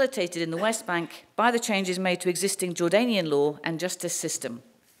was facilitated in the West Bank by the changes made to existing Jordanian law and justice system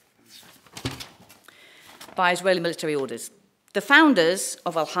by Israeli military orders. The founders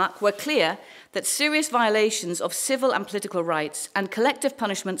of al-Haq were clear that serious violations of civil and political rights and collective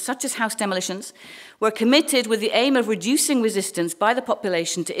punishment, such as house demolitions, were committed with the aim of reducing resistance by the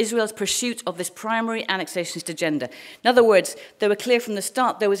population to Israel's pursuit of this primary annexationist agenda. In other words, they were clear from the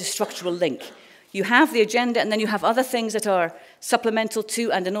start there was a structural link. You have the agenda, and then you have other things that are supplemental to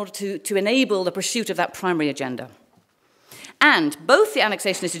and in order to enable the pursuit of that primary agenda. And both the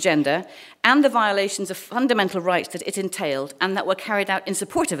annexationist agenda and the violations of fundamental rights that it entailed and that were carried out in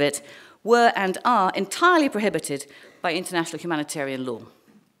support of it were and are entirely prohibited by international humanitarian law.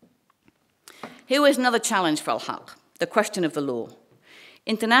 Here was another challenge for al-Haq, the question of the law.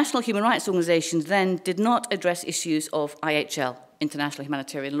 International human rights organizations then did not address issues of IHL, international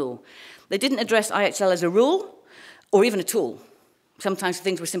humanitarian law. They didn't address IHL as a rule or even at all. Sometimes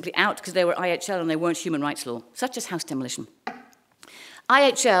things were simply out because they were IHL and they weren't human rights law, such as house demolition.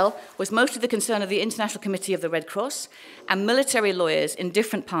 IHL was mostly the concern of the International Committee of the Red Cross and military lawyers in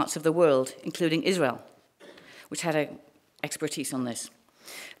different parts of the world, including Israel, which had an expertise on this.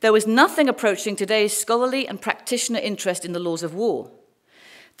 There was nothing approaching today's scholarly and practitioner interest in the laws of war.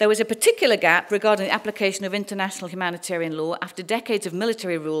 There was a particular gap regarding the application of international humanitarian law after decades of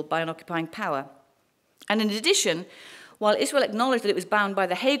military rule by an occupying power. And in addition, while Israel acknowledged that it was bound by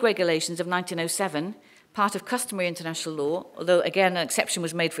the Hague Regulations of 1907, part of customary international law, although again an exception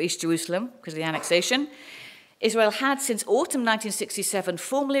was made for East Jerusalem because of the annexation, Israel had since autumn 1967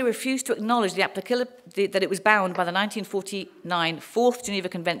 formally refused to acknowledge the applicability that it was bound by the 1949 Fourth Geneva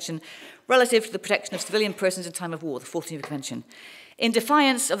Convention relative to the protection of civilian persons in time of war, the Fourth Geneva Convention, in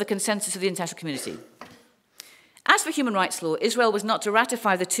defiance of the consensus of the international community. As for human rights law, Israel was not to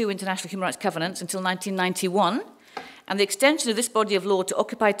ratify the two international human rights covenants until 1991, and the extension of this body of law to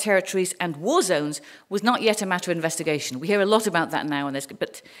occupied territories and war zones was not yet a matter of investigation. We hear a lot about that now,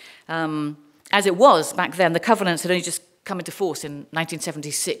 but as it was back then, the covenants had only just come into force in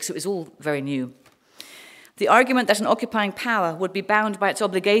 1976, so it was all very new. The argument that an occupying power would be bound by its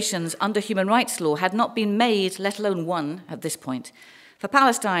obligations under human rights law had not been made, let alone won, at this point. For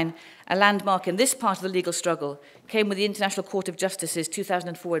Palestine, a landmark in this part of the legal struggle came with the International Court of Justice's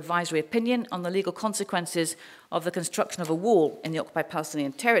 2004 advisory opinion on the legal consequences of the construction of a wall in the occupied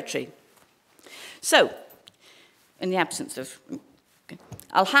Palestinian territory. So, in the absence of...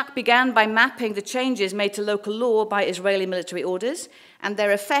 al-Haq began by mapping the changes made to local law by Israeli military orders and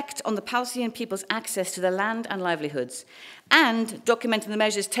their effect on the Palestinian people's access to their land and livelihoods, and documenting the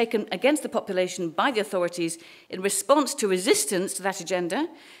measures taken against the population by the authorities in response to resistance to that agenda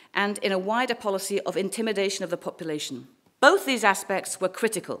and in a wider policy of intimidation of the population. Both these aspects were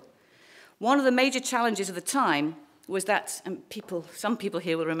critical. One of the major challenges of the time was that, and some people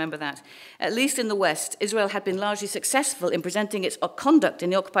here will remember that, at least in the West, Israel had been largely successful in presenting its conduct in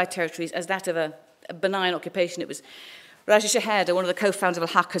the occupied territories as that of a benign occupation. It was Raja Shaheda, one of the co-founders of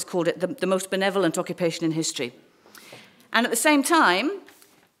al-Haq, has called it the most benevolent occupation in history. And at the same time,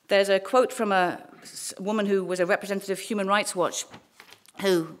 there's a quote from a woman who was a representative of Human Rights Watch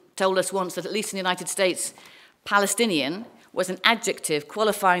who told us once that at least in the United States, Palestinian was an adjective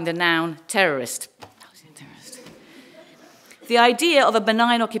qualifying the noun terrorist. The idea of a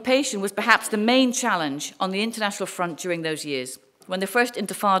benign occupation was perhaps the main challenge on the international front during those years. When the first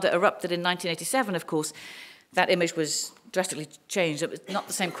Intifada erupted in 1987, of course, that image was drastically changed. It was not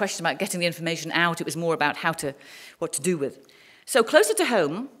the same question about getting the information out, it was more about what to do with. So closer to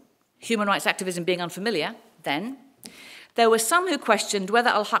home, human rights activism being unfamiliar then, there were some who questioned whether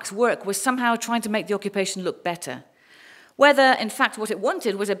al-Haq's work was somehow trying to make the occupation look better, whether, in fact, what it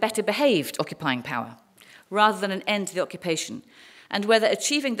wanted was a better behaved occupying power, rather than an end to the occupation, and whether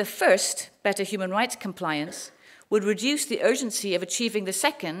achieving the first, better human rights compliance, would reduce the urgency of achieving the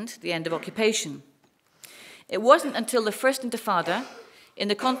second, the end of occupation. It wasn't until the first Intifada, in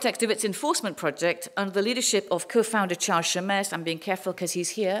the context of its enforcement project, under the leadership of co-founder Charles Chames, I'm being careful because he's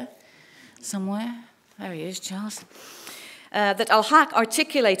here somewhere, there he is, Charles, that al-Haq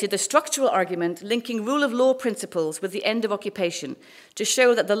articulated the structural argument linking rule of law principles with the end of occupation to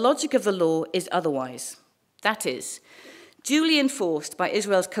show that the logic of the law is otherwise. That is, duly enforced by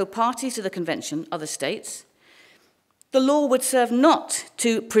Israel's co-parties to the convention, other states, the law would serve not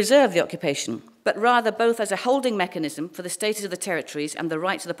to preserve the occupation, but rather both as a holding mechanism for the status of the territories and the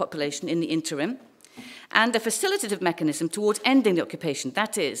rights of the population in the interim, and a facilitative mechanism towards ending the occupation,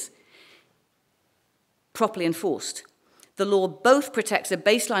 that is, properly enforced. The law both protects a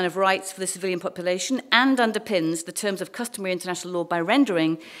baseline of rights for the civilian population and underpins the terms of customary international law by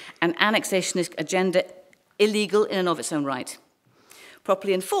rendering an annexationist agenda illegal in and of its own right.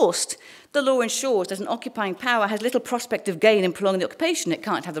 Properly enforced, the law ensures that an occupying power has little prospect of gain in prolonging the occupation. It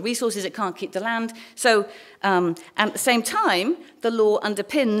can't have the resources, it can't keep the land. So, and at the same time, the law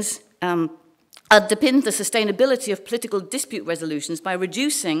underpins the sustainability of political dispute resolutions by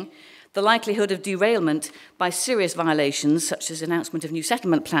reducing the likelihood of derailment by serious violations, such as announcement of new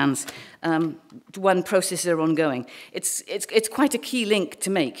settlement plans, when processes are ongoing. It's quite a key link to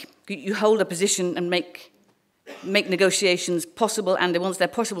make. You hold a position and make negotiations possible, and once they're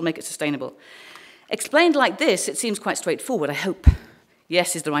possible, make it sustainable. Explained like this, it seems quite straightforward, I hope.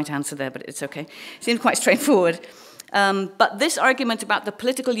 Yes is the right answer there, but it's okay. It seems quite straightforward. But this argument about the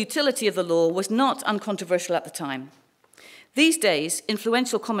political utility of the law was not uncontroversial at the time. These days,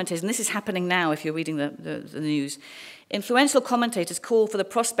 influential commentators, and this is happening now if you're reading the news, influential commentators call for the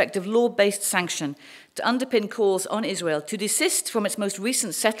prospect of law-based sanction to underpin calls on Israel to desist from its most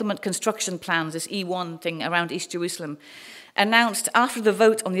recent settlement construction plans, this E1 thing around East Jerusalem, announced after the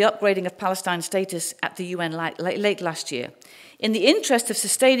vote on the upgrading of Palestine's status at the UN late last year, in the interest of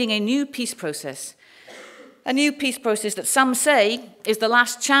sustaining a new peace process that some say is the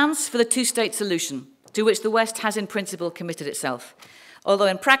last chance for the two-state solution, to which the West has in principle committed itself, although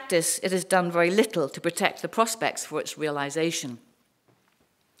in practice it has done very little to protect the prospects for its realization.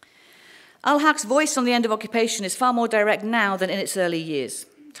 Al-Haq's voice on the end of occupation is far more direct now than in its early years.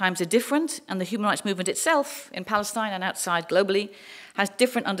 Times are different, and the human rights movement itself, in Palestine and outside globally, has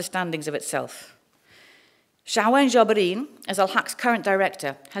different understandings of itself. Shahwan Jabrin, as al-Haq's current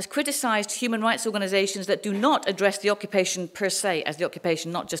director, has criticized human rights organizations that do not address the occupation per se as the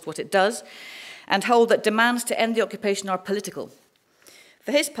occupation, not just what it does, and hold that demands to end the occupation are political.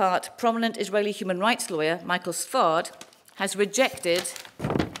 For his part, prominent Israeli human rights lawyer Michael Sfard has rejected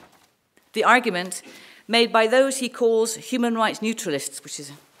the argument made by those he calls human rights neutralists, which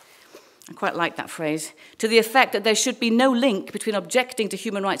is, I quite like that phrase, to the effect that there should be no link between objecting to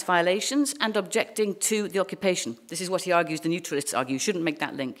human rights violations and objecting to the occupation. This is what he argues the neutralists argue. You shouldn't make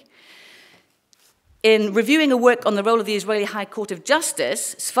that link. In reviewing a work on the role of the Israeli High Court of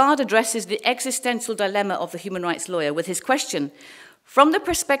Justice, Sfard addresses the existential dilemma of the human rights lawyer with his question, from the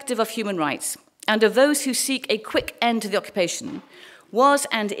perspective of human rights and of those who seek a quick end to the occupation, was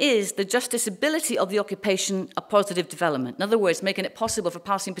and is the justiciability of the occupation a positive development? In other words, making it possible for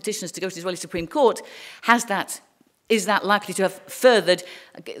Palestinian petitioners to go to the Israeli Supreme Court, is that likely to have furthered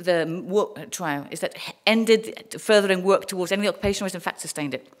the trial? Is that ended furthering work towards ending the occupation, or has in fact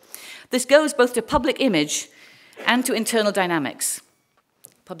sustained it? This goes both to public image and to internal dynamics.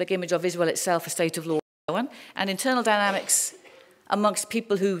 Public image of Israel itself, a state of law, and internal dynamics amongst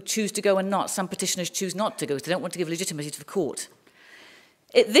people who choose to go and not. Some petitioners choose not to go, because they don't want to give legitimacy to the court.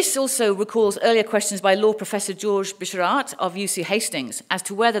 This also recalls earlier questions by law professor George Bisharat of UC Hastings as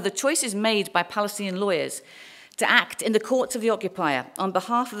to whether the choices made by Palestinian lawyers to act in the courts of the occupier on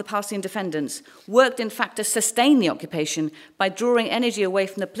behalf of the Palestinian defendants worked in fact to sustain the occupation by drawing energy away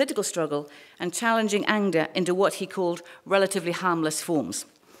from the political struggle and challenging anger into what he called relatively harmless forms.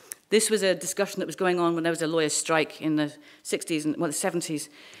 This was a discussion that was going on when there was a lawyers' strike in the 60s and the 70s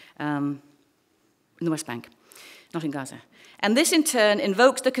in the West Bank, not in Gaza. And this in turn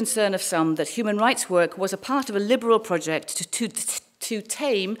invokes the concern of some that human rights work was a part of a liberal project to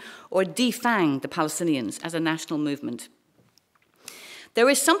tame or defang the Palestinians as a national movement. There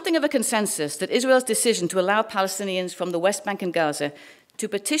is something of a consensus that Israel's decision to allow Palestinians from the West Bank and Gaza to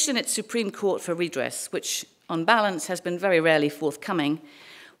petition its Supreme Court for redress, which on balance has been very rarely forthcoming,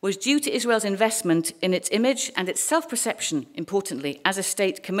 was due to Israel's investment in its image and its self-perception, importantly, as a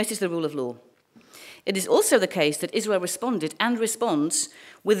state committed to the rule of law. It is also the case that Israel responded and responds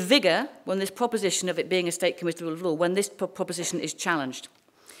with vigor when this proposition of it being a state committed to the rule of law, when this proposition is challenged.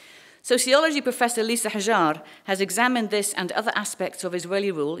 Sociology professor Lisa Hajar has examined this and other aspects of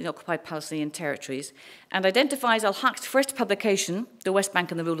Israeli rule in occupied Palestinian territories and identifies al-Haq's first publication, The West Bank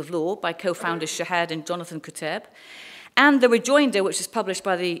and the Rule of Law, by co-founders Shahad and Jonathan Kuteb, and the rejoinder, which is published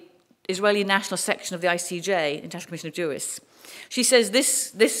by the Israeli National Section of the ICJ, International Commission of Jurists. She says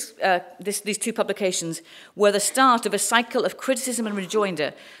these two publications were the start of a cycle of criticism and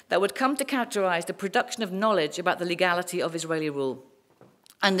rejoinder that would come to characterize the production of knowledge about the legality of Israeli rule.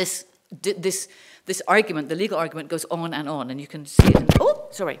 And this argument, the legal argument, goes on, and you can see it in,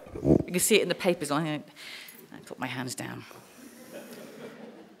 you can see it in the papers. I put my hands down.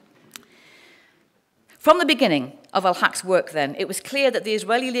 From the beginning of al-Haq's work, then, it was clear that the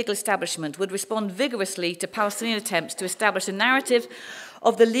Israeli legal establishment would respond vigorously to Palestinian attempts to establish a narrative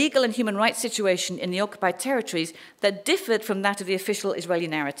of the legal and human rights situation in the occupied territories that differed from that of the official Israeli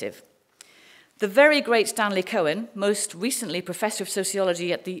narrative. The very great Stanley Cohen, most recently professor of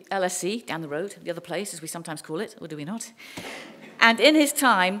sociology at the LSE, down the road, the other place, as we sometimes call it, or do we not? And in his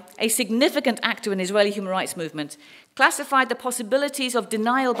time, a significant actor in the Israeli human rights movement, classified the possibilities of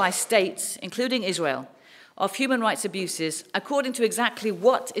denial by states, including Israel, of human rights abuses according to exactly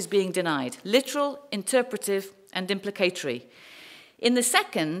what is being denied: literal, interpretive, and implicatory. In the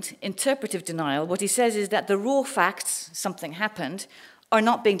second, interpretive denial, what he says is that the raw facts, something happened, are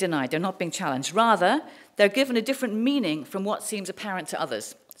not being denied, they're not being challenged. Rather, they're given a different meaning from what seems apparent to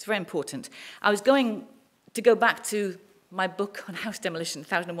others. It's very important. I was going to go back to my book on house demolition,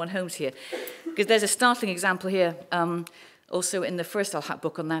 1001 Homes here, because there's a startling example here, also in the first al-Haq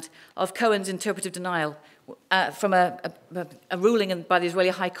book on that, of Cohen's interpretive denial from a ruling by the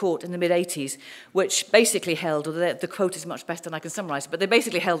Israeli High Court in the mid-80s, which basically held, or the quote is much better than I can summarize it, but they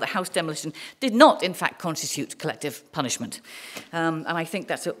basically held that house demolition did not, in fact, constitute collective punishment. And I think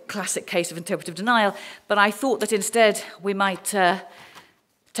that's a classic case of interpretive denial, but I thought that instead we might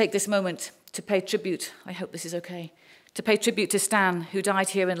take this moment to pay tribute. I hope this is okay. To pay tribute to Stan, who died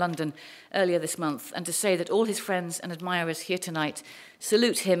here in London earlier this month, and to say that all his friends and admirers here tonight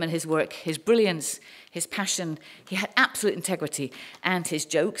salute him and his work, his brilliance, his passion. He had absolute integrity, and his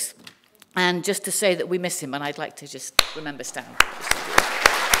jokes. And just to say that we miss him, and I'd like to just remember Stan.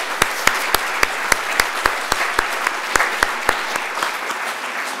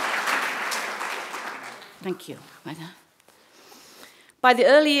 Thank you. By the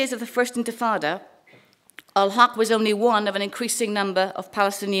early years of the First Intifada, al-Haq was only one of an increasing number of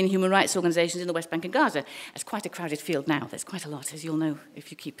Palestinian human rights organizations in the West Bank and Gaza. It's quite a crowded field now. There's quite a lot, as you'll know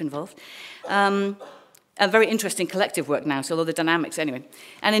if you keep involved. A very interesting collective work now, so all the dynamics anyway.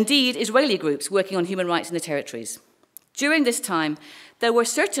 And indeed, Israeli groups working on human rights in the territories. During this time, there were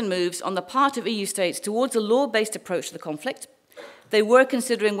certain moves on the part of EU states towards a law-based approach to the conflict. They were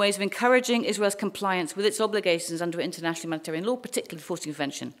considering ways of encouraging Israel's compliance with its obligations under international humanitarian law, particularly forcing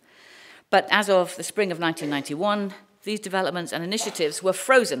intervention. But as of the spring of 1991, these developments and initiatives were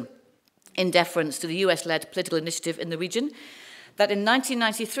frozen in deference to the US-led political initiative in the region that in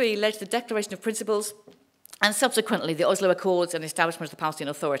 1993 led to the Declaration of Principles and subsequently the Oslo Accords and the establishment of the Palestinian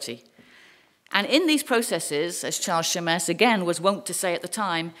Authority. And in these processes, as Charles Chames again was wont to say at the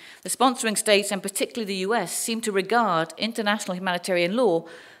time, the sponsoring states, and particularly the US, seemed to regard international humanitarian law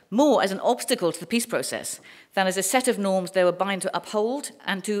more as an obstacle to the peace process than as a set of norms they were bound to uphold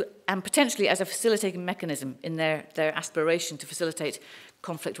and potentially as a facilitating mechanism in their aspiration to facilitate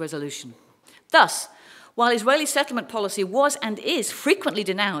conflict resolution. Thus, while Israeli settlement policy was and is frequently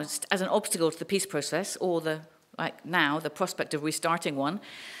denounced as an obstacle to the peace process, or like now, the prospect of restarting one,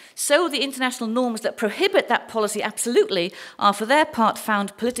 so the international norms that prohibit that policy absolutely are for their part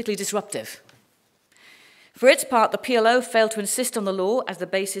found politically disruptive. For its part, the PLO failed to insist on the law as the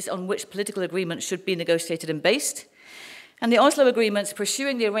basis on which political agreements should be negotiated and based, and the Oslo agreements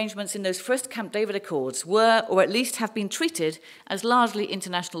pursuing the arrangements in those first Camp David Accords were, or at least have been treated, as largely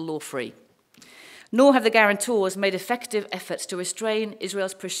international law-free. Nor have the guarantors made effective efforts to restrain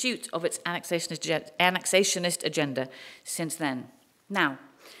Israel's pursuit of its annexationist agenda since then. Now,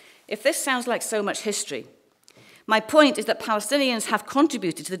 if this sounds like so much history, my point is that Palestinians have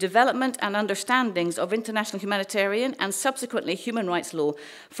contributed to the development and understandings of international humanitarian and subsequently human rights law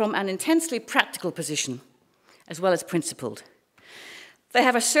from an intensely practical position, as well as principled. They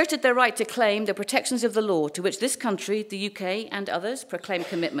have asserted their right to claim the protections of the law to which this country, the UK, and others proclaim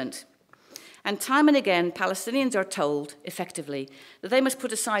commitment. And time and again, Palestinians are told, effectively, that they must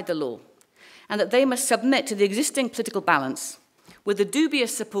put aside the law and that they must submit to the existing political balance with the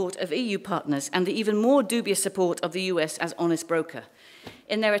dubious support of EU partners and the even more dubious support of the US as honest broker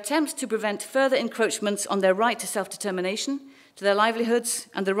in their attempts to prevent further encroachments on their right to self-determination, to their livelihoods,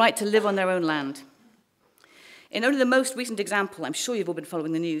 and the right to live on their own land. In only the most recent example, I'm sure you've all been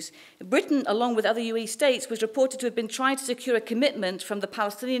following the news, Britain, along with other UAE states, was reported to have been trying to secure a commitment from the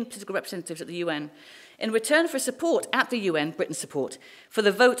Palestinian political representatives at the UN in return for support at the UN, Britain's support, for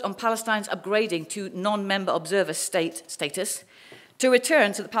the vote on Palestine's upgrading to non-member observer status, to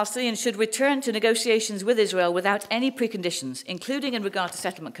return, so the Palestinians should return to negotiations with Israel without any preconditions, including in regard to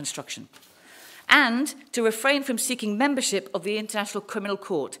settlement construction, and to refrain from seeking membership of the International Criminal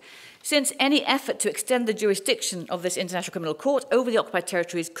Court, since any effort to extend the jurisdiction of this International Criminal Court over the occupied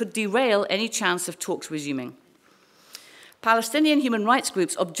territories could derail any chance of talks resuming. Palestinian human rights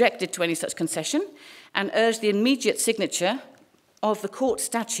groups objected to any such concession and urged the immediate signature of the court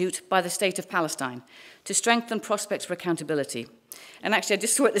statute by the State of Palestine to strengthen prospects for accountability. And actually, I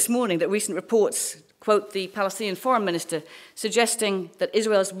just saw it this morning that recent reports quote the Palestinian foreign minister suggesting that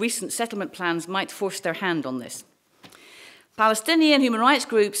Israel's recent settlement plans might force their hand on this. Palestinian human rights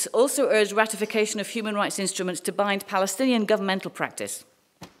groups also urged ratification of human rights instruments to bind Palestinian governmental practice.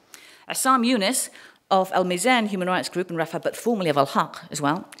 Assam Yunus of Al Mizan Human Rights Group in Rafah, but formerly of Al Haq as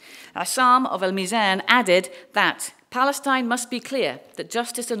well, Assam of Al Mizan added that Palestine must be clear that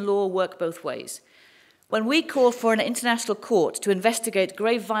justice and law work both ways. When we call for an international court to investigate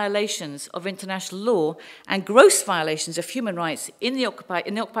grave violations of international law and gross violations of human rights in the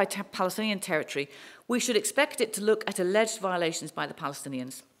occupied Palestinian territory, we should expect it to look at alleged violations by the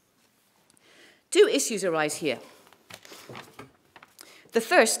Palestinians. Two issues arise here. The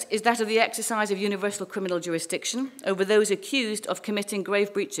first is that of the exercise of universal criminal jurisdiction over those accused of committing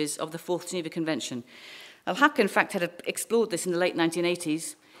grave breaches of the Fourth Geneva Convention. Al-Haq, in fact, had explored this in the late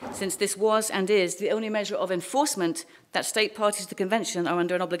 1980s, since this was and is the only measure of enforcement that state parties to the convention are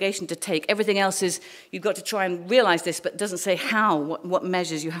under an obligation to take. Everything else is, you've got to try and realize this, but it doesn't say how, what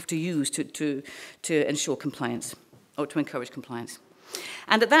measures you have to use to ensure compliance, or to encourage compliance.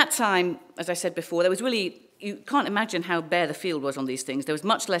 And at that time, as I said before, there was really, you can't imagine how bare the field was on these things. There was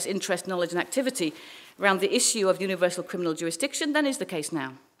much less interest, knowledge, and activity around the issue of universal criminal jurisdiction than is the case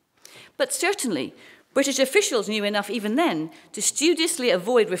now. But certainly, British officials knew enough even then to studiously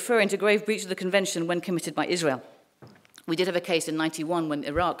avoid referring to grave breach of the convention when committed by Israel. We did have a case in 91 when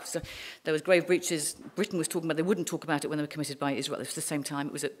Iraq, so there was grave breaches. Britain was talking about they wouldn't talk about it when they were committed by Israel. It was the same time.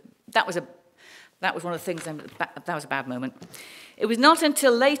 That was one of the things, that was a bad moment. It was not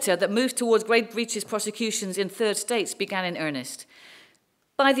until later that moves towards grave breaches prosecutions in third states began in earnest.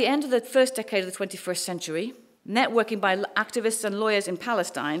 By the end of the first decade of the 21st century, networking by activists and lawyers in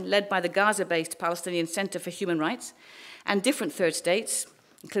Palestine, led by the Gaza-based Palestinian Center for Human Rights, and different third states,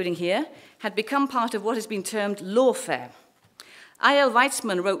 including here, had become part of what has been termed lawfare. I.L.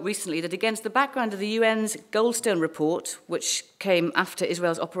 Weitzman wrote recently that against the background of the UN's Goldstone report, which came after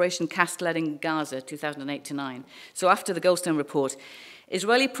Israel's Operation Cast Lead in Gaza, 2008-9, so after the Goldstone report,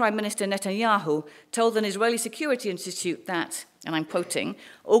 Israeli Prime Minister Netanyahu told an Israeli Security Institute that, and I'm quoting,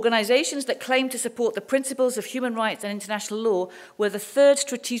 organizations that claim to support the principles of human rights and international law were the third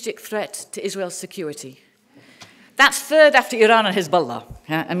strategic threat to Israel's security. That's third after Iran and Hezbollah.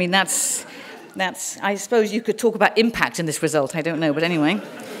 Yeah? I mean, that's, I suppose you could talk about impact in this result, I don't know, but anyway,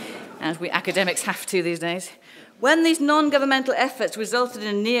 as we academics have to these days. When these non-governmental efforts resulted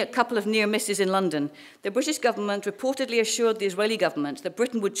in a couple of near misses in London, the British government reportedly assured the Israeli government that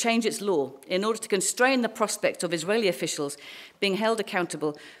Britain would change its law in order to constrain the prospect of Israeli officials being held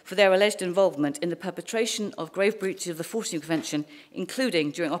accountable for their alleged involvement in the perpetration of grave breaches of the Fourth Geneva Convention,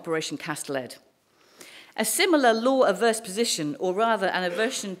 including during Operation Cast Lead. A similar law-averse position, or rather an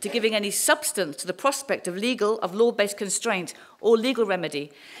aversion to giving any substance to the prospect of law-based constraint or legal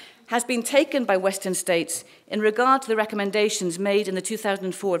remedy, has been taken by Western states in regard to the recommendations made in the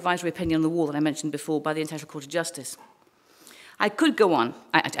 2004 advisory opinion on the wall that I mentioned before by the International Court of Justice. I could go on.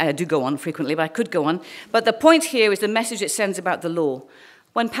 I do go on frequently, but I could go on. But the point here is the message it sends about the law.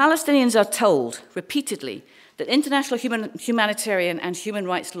 When Palestinians are told repeatedly that international humanitarian and human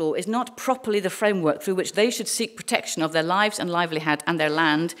rights law is not properly the framework through which they should seek protection of their lives and livelihood and their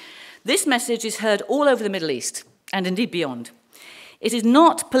land, this message is heard all over the Middle East, and indeed beyond. It is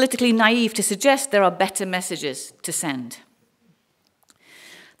not politically naive to suggest there are better messages to send.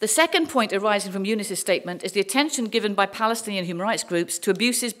 The second point arising from Yunus's statement is the attention given by Palestinian human rights groups to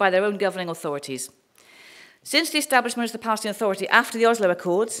abuses by their own governing authorities. Since the establishment of the Palestinian Authority after the Oslo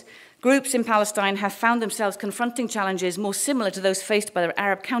Accords, groups in Palestine have found themselves confronting challenges more similar to those faced by their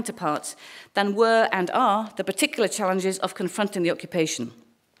Arab counterparts than were and are the particular challenges of confronting the occupation.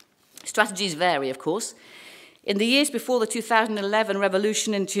 Strategies vary, of course. In the years before the 2011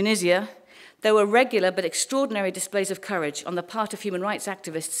 revolution in Tunisia, there were regular but extraordinary displays of courage on the part of human rights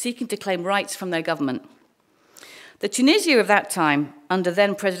activists seeking to claim rights from their government. The Tunisia of that time, under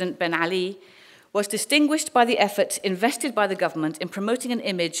then-President Ben Ali, was distinguished by the effort invested by the government in promoting an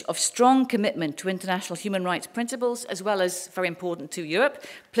image of strong commitment to international human rights principles, as well as, very important to Europe,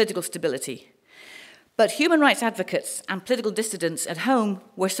 political stability. But human rights advocates and political dissidents at home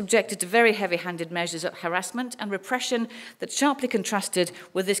were subjected to very heavy-handed measures of harassment and repression that sharply contrasted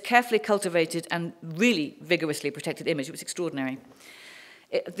with this carefully cultivated and really vigorously protected image. It was extraordinary.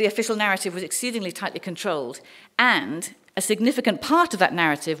 The official narrative was exceedingly tightly controlled, and a significant part of that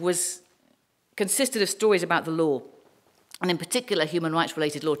narrative consisted of stories about the law, and in particular human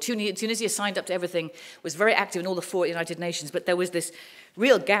rights-related law. Tunisia signed up to everything, was very active in all the four United Nations, but there was this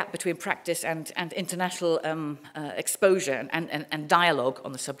real gap between practice and international exposure and dialogue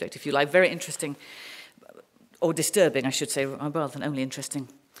on the subject, if you like. Very interesting, or disturbing, I should say, rather than only interesting.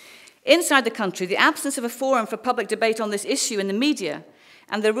 Inside the country, the absence of a forum for public debate on this issue in the media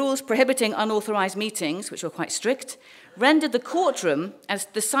and the rules prohibiting unauthorized meetings, which were quite strict, rendered the courtroom as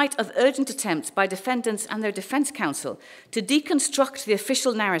the site of urgent attempts by defendants and their defense counsel to deconstruct the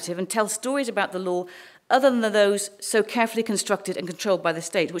official narrative and tell stories about the law other than those so carefully constructed and controlled by the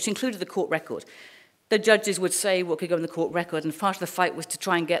state, which included the court record. The judges would say what could go in the court record, and part of the fight was to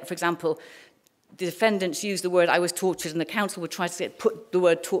try and get, for example, the defendants used the word "I was tortured," and the counsel would try to put the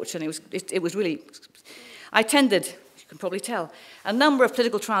word torture, and it was really... I attended, you can probably tell, a number of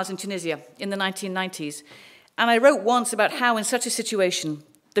political trials in Tunisia in the 1990s, and I wrote once about how, in such a situation,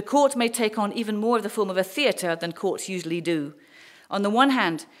 the court may take on even more of the form of a theatre than courts usually do. On the one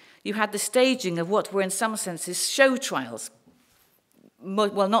hand, you had the staging of what were in some senses show trials,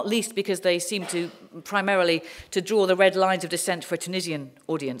 well, not least because they seemed to primarily to draw the red lines of dissent for a Tunisian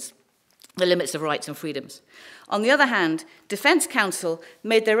audience, the limits of rights and freedoms. On the other hand, defense counsel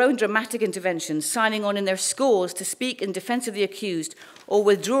made their own dramatic interventions, signing on in their scores to speak in defense of the accused or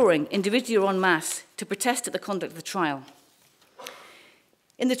withdrawing individually or en masse to protest at the conduct of the trial.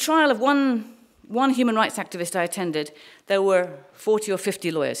 In the trial of one human rights activist I attended, there were 40 or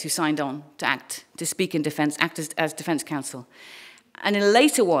 50 lawyers who signed on to speak in defense, act as defense counsel. And in a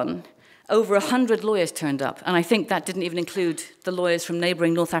later one, over 100 lawyers turned up, and I think that didn't even include the lawyers from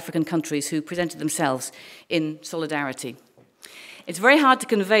neighboring North African countries who presented themselves in solidarity. It's very hard to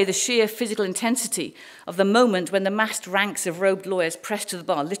convey the sheer physical intensity of the moment when the massed ranks of robed lawyers press to the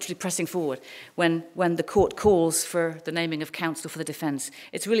bar, literally pressing forward, when the court calls for the naming of counsel for the defense.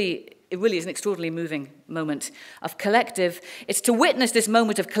 It really is an extraordinarily moving moment of collective. It's to witness this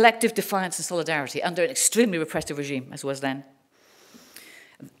moment of collective defiance and solidarity under an extremely repressive regime, as was then.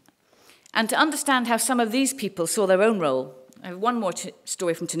 And to understand how some of these people saw their own role, I have one more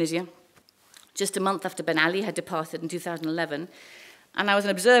story from Tunisia. Just a month after Ben Ali had departed in 2011, and I was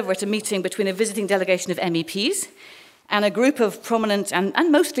an observer at a meeting between a visiting delegation of MEPs and a group of prominent and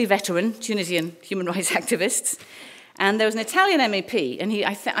mostly veteran Tunisian human rights activists. And there was an Italian MEP, and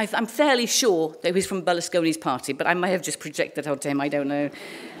I'm fairly sure that he was from Berlusconi's party, but I may have just projected onto him, I don't know.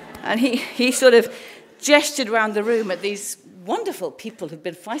 And he sort of gestured around the room at these wonderful people who've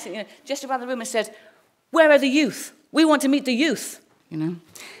been fighting, gestured around the room and said, "Where are the youth? We want to meet the youth," And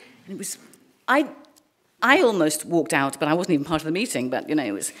it was... I almost walked out, but I wasn't even part of the meeting, but,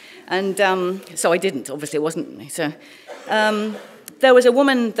 it was... And so I didn't, obviously, it wasn't... So, there was a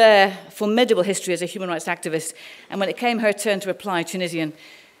woman there, formidable history as a human rights activist, and when it came her turn to reply, Tunisian,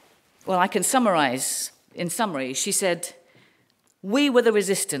 well, I can summarize, in summary, she said, "We were the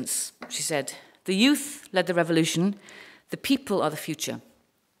resistance," she said. "The youth led the revolution. The people are the future."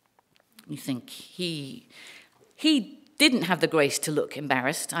 You think, he didn't have the grace to look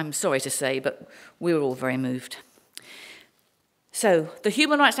embarrassed, I'm sorry to say, but we were all very moved. So, the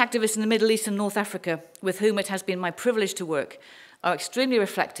human rights activists in the Middle East and North Africa, with whom it has been my privilege to work, are extremely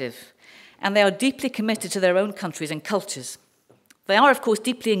reflective, and they are deeply committed to their own countries and cultures. They are, of course,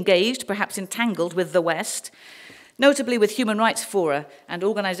 deeply engaged, perhaps entangled with the West, notably with human rights fora and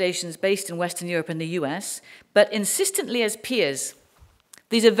organizations based in Western Europe and the US, but insistently as peers.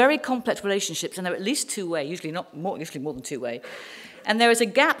 These are very complex relationships, and they're at least two-way, usually more than two-way. And there is a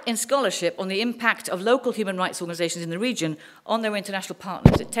gap in scholarship on the impact of local human rights organizations in the region on their international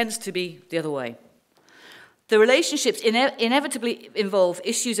partners. It tends to be the other way. The relationships inevitably involve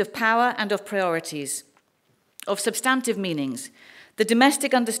issues of power and of priorities, of substantive meanings. the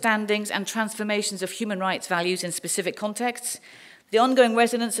domestic understandings and transformations of human rights values in specific contexts, the ongoing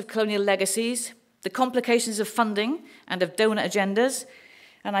resonance of colonial legacies, the complications of funding and of donor agendas,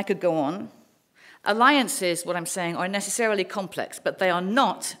 and I could go on. Alliances, what I'm saying, are necessarily complex, but they are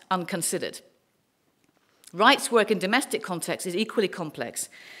not unconsidered. Rights work in domestic contexts is equally complex.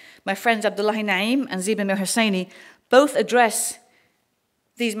 My friends Abdullahi Naim and Ziba Mir Hosseini both address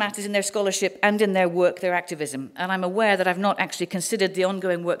these matters in their scholarship and in their work, their activism. And I'm aware that I've not actually considered the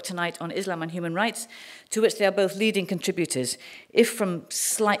ongoing work tonight on Islam and human rights, to which they are both leading contributors, if from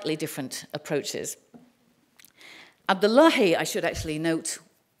slightly different approaches. Abdullahi, I should actually note,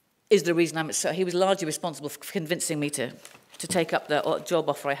 is the reason he was largely responsible for convincing me to take up the job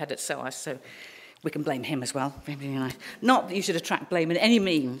offer I had at SOAS, so we can blame him as well. Not that you should attract blame in any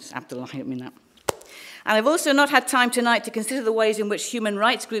means, Abdullahi, I don't mean that. And I've also not had time tonight to consider the ways in which human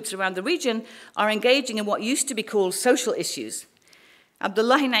rights groups around the region are engaging in what used to be called social issues.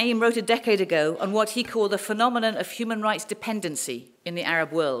 Abdullahi Naim wrote a decade ago on what he called the phenomenon of human rights dependency in the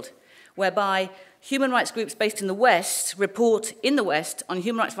Arab world, whereby human rights groups based in the West report in the West on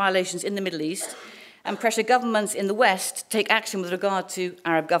human rights violations in the Middle East and pressure governments in the West to take action with regard to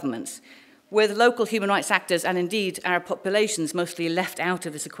Arab governments, with local human rights actors and indeed Arab populations mostly left out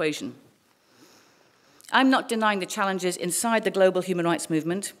of this equation. I'm not denying the challenges inside the global human rights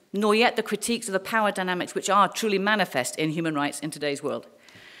movement, nor yet the critiques of the power dynamics which are truly manifest in human rights in today's world.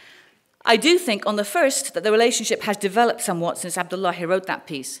 I do think, on the first, that the relationship has developed somewhat since Abdullahi wrote that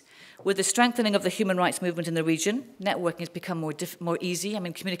piece. With the strengthening of the human rights movement in the region, networking has become more easy. I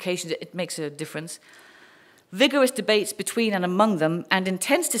mean, communication, it makes a difference. Vigorous debates between and among them, and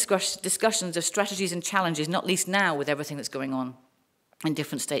intense discussions of strategies and challenges, not least now with everything that's going on in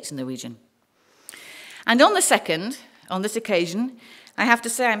different states in the region. And on the second, on this occasion, I have to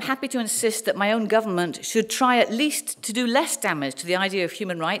say I'm happy to insist that my own government should try at least to do less damage to the idea of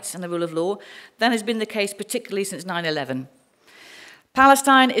human rights and the rule of law than has been the case particularly since 9/11.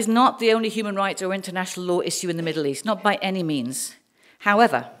 Palestine is not the only human rights or international law issue in the Middle East, not by any means.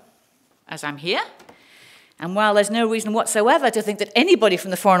 However, as I'm here, and while there's no reason whatsoever to think that anybody from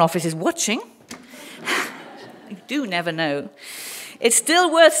the Foreign Office is watching, you do never know, it's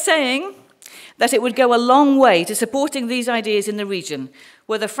still worth saying that it would go a long way to supporting these ideas in the region,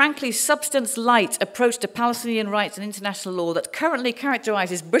 where the frankly substance-light approach to Palestinian rights and international law that currently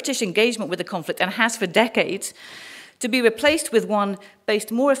characterizes British engagement with the conflict and has for decades, to be replaced with one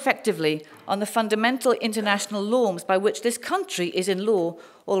based more effectively on the fundamental international norms by which this country is in law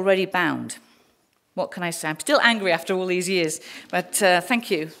already bound. What can I say? I'm still angry after all these years, but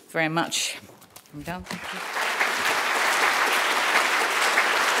thank you very much. I'm done. Thank you.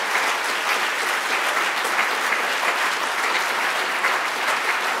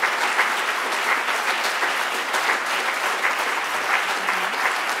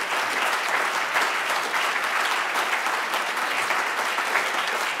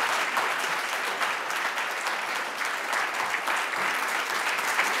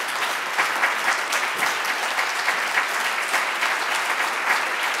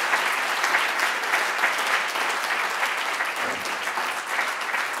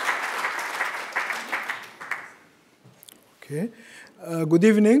 Okay. Good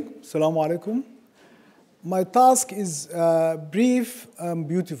evening. Assalamu alaikum. My task is brief and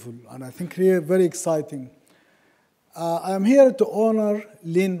beautiful, and I think really very exciting. I am here to honor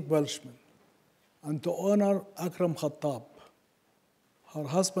Lynn Welchman and to honor Akram Khattab, her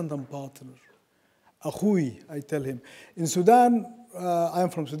husband and partner. Akhui, I tell him. In Sudan, I am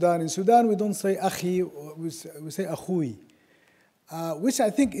from Sudan. In Sudan, we don't say akhi, we say akhui, which I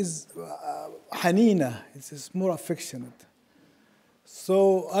think is hanina. It's more affectionate.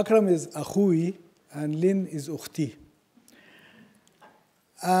 So Akram is akhui and Lynn is ukhti.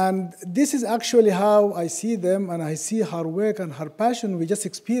 And this is actually how I see them, and I see her work and her passion. We just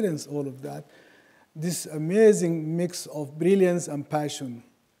experienced all of that. This amazing mix of brilliance and passion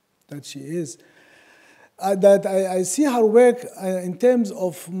that she is. That I see her work in terms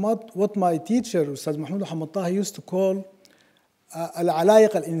of what my teacher, Ustaz Mahmoud Muhammad Taha, used to call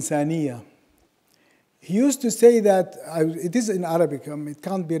al-alayiq al-insaniya. He used to say that, it is in Arabic, it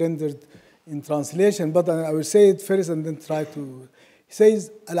can't be rendered in translation, but I will say it first and then try to. He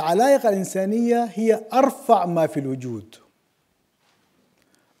says, al-alayiq al-insaniya hiya arfa' ma fil wujud.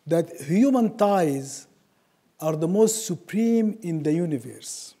 That human ties are the most supreme in the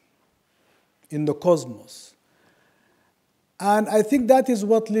universe, in the cosmos. And I think that is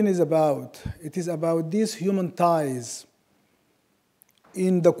what Lynn is about. It is about these human ties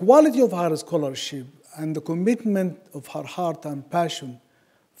in the quality of her scholarship and the commitment of her heart and passion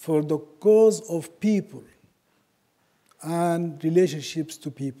for the cause of people and relationships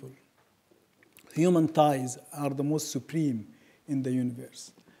to people. Human ties are the most supreme in the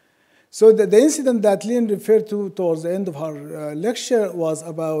universe. So the incident that Lynn referred to towards the end of her lecture was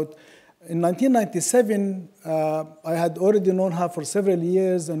about, in 1997, I had already known her for several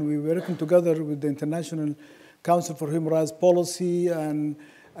years, and we were working together with the International Council for Human Rights Policy, and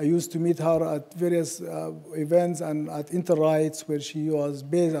I used to meet her at various events and at Interrights, where she was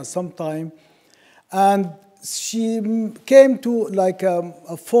based at some time. And she came to like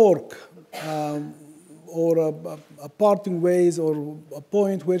a fork, or a parting ways, or a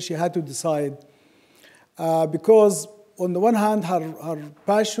point where she had to decide. Because on the one hand, her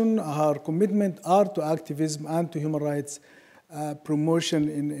passion, her commitment are to activism and to human rights promotion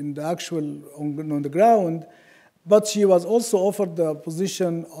in the actual, on the ground, but she was also offered the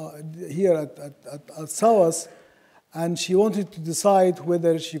position here at SOAS, and she wanted to decide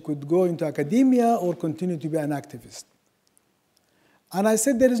whether she could go into academia or continue to be an activist. And I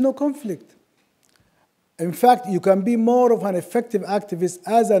said, there is no conflict. In fact, you can be more of an effective activist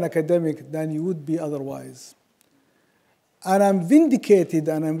as an academic than you would be otherwise. And I'm vindicated,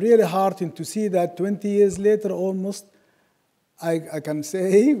 and I'm really heartened to see that 20 years later, almost, I can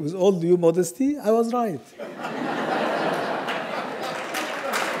say, with all due modesty, I was right.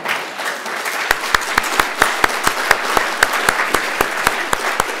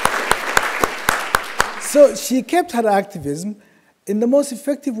 So she kept her activism in the most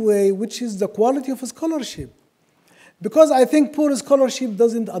effective way, which is the quality of scholarship. Because I think poor scholarship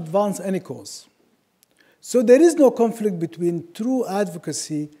doesn't advance any cause. So there is no conflict between true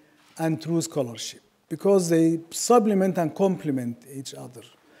advocacy and true scholarship, because they supplement and complement each other.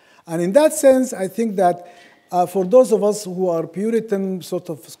 And in that sense, I think that for those of us who are Puritan sort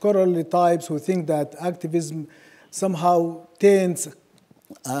of scholarly types who think that activism somehow taints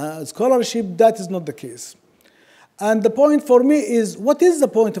scholarship, that is not the case. And the point for me is, what is the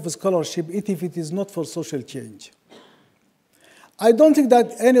point of a scholarship if it is not for social change? I don't think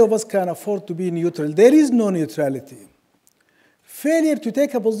that any of us can afford to be neutral. There is no neutrality. Failure to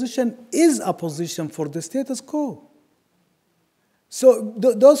take a position is a position for the status quo. So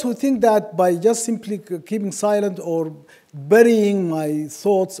those who think that by just simply keeping silent or burying my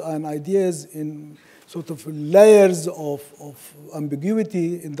thoughts and ideas in sort of layers of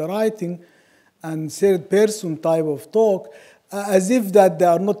ambiguity in the writing and third person type of talk, as if that they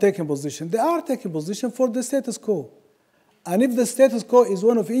are not taking position. They are taking position for the status quo. And if the status quo is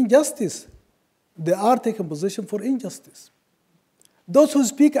one of injustice, they are taking position for injustice. Those who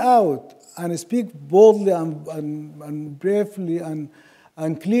speak out and speak boldly and bravely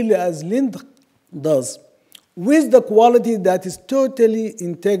and clearly as Lynn does, with the quality that is totally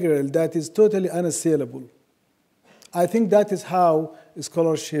integral, that is totally unassailable, I think that is how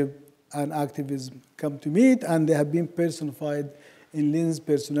scholarship and activism come to meet, and they have been personified in Lynn's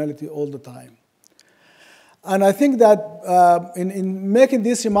personality all the time. And I think that in making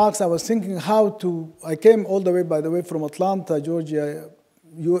these remarks, I was thinking I came all the way, by the way, from Atlanta, Georgia,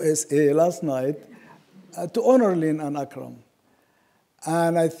 USA last night, to honor Lynn and Akram.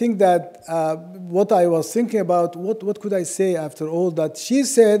 And I think that what I was thinking about, what could I say after all that she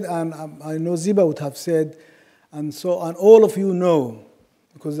said, and I know Ziba would have said, and all of you know,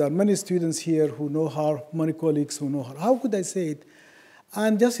 because there are many students here who know her, many colleagues who know her. How could I say it?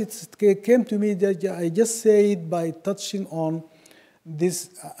 And it came to me that I just say it by touching on this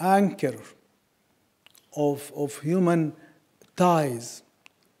anchor of human ties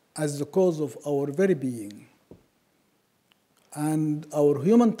as the cause of our very being. And our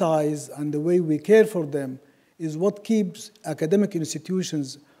human ties and the way we care for them is what keeps academic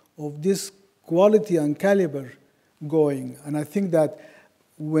institutions of this quality and caliber going. And I think that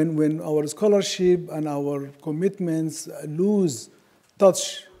when our scholarship and our commitments lose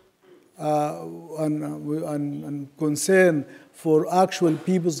touch and concern for actual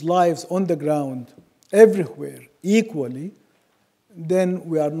people's lives on the ground, everywhere, equally, then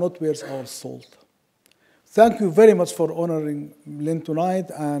we are not worth our salt. Thank you very much for honoring Lynn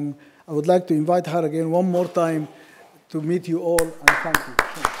tonight, and I would like to invite her again one more time to meet you all, and thank you.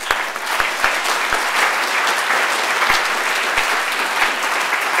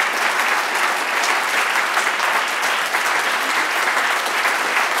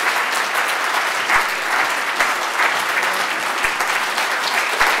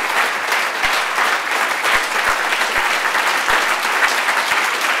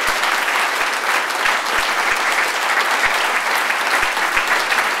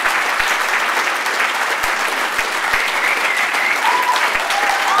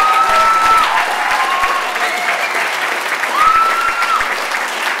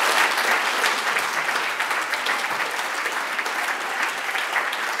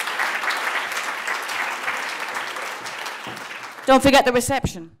 Don't forget the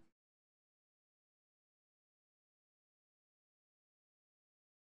reception.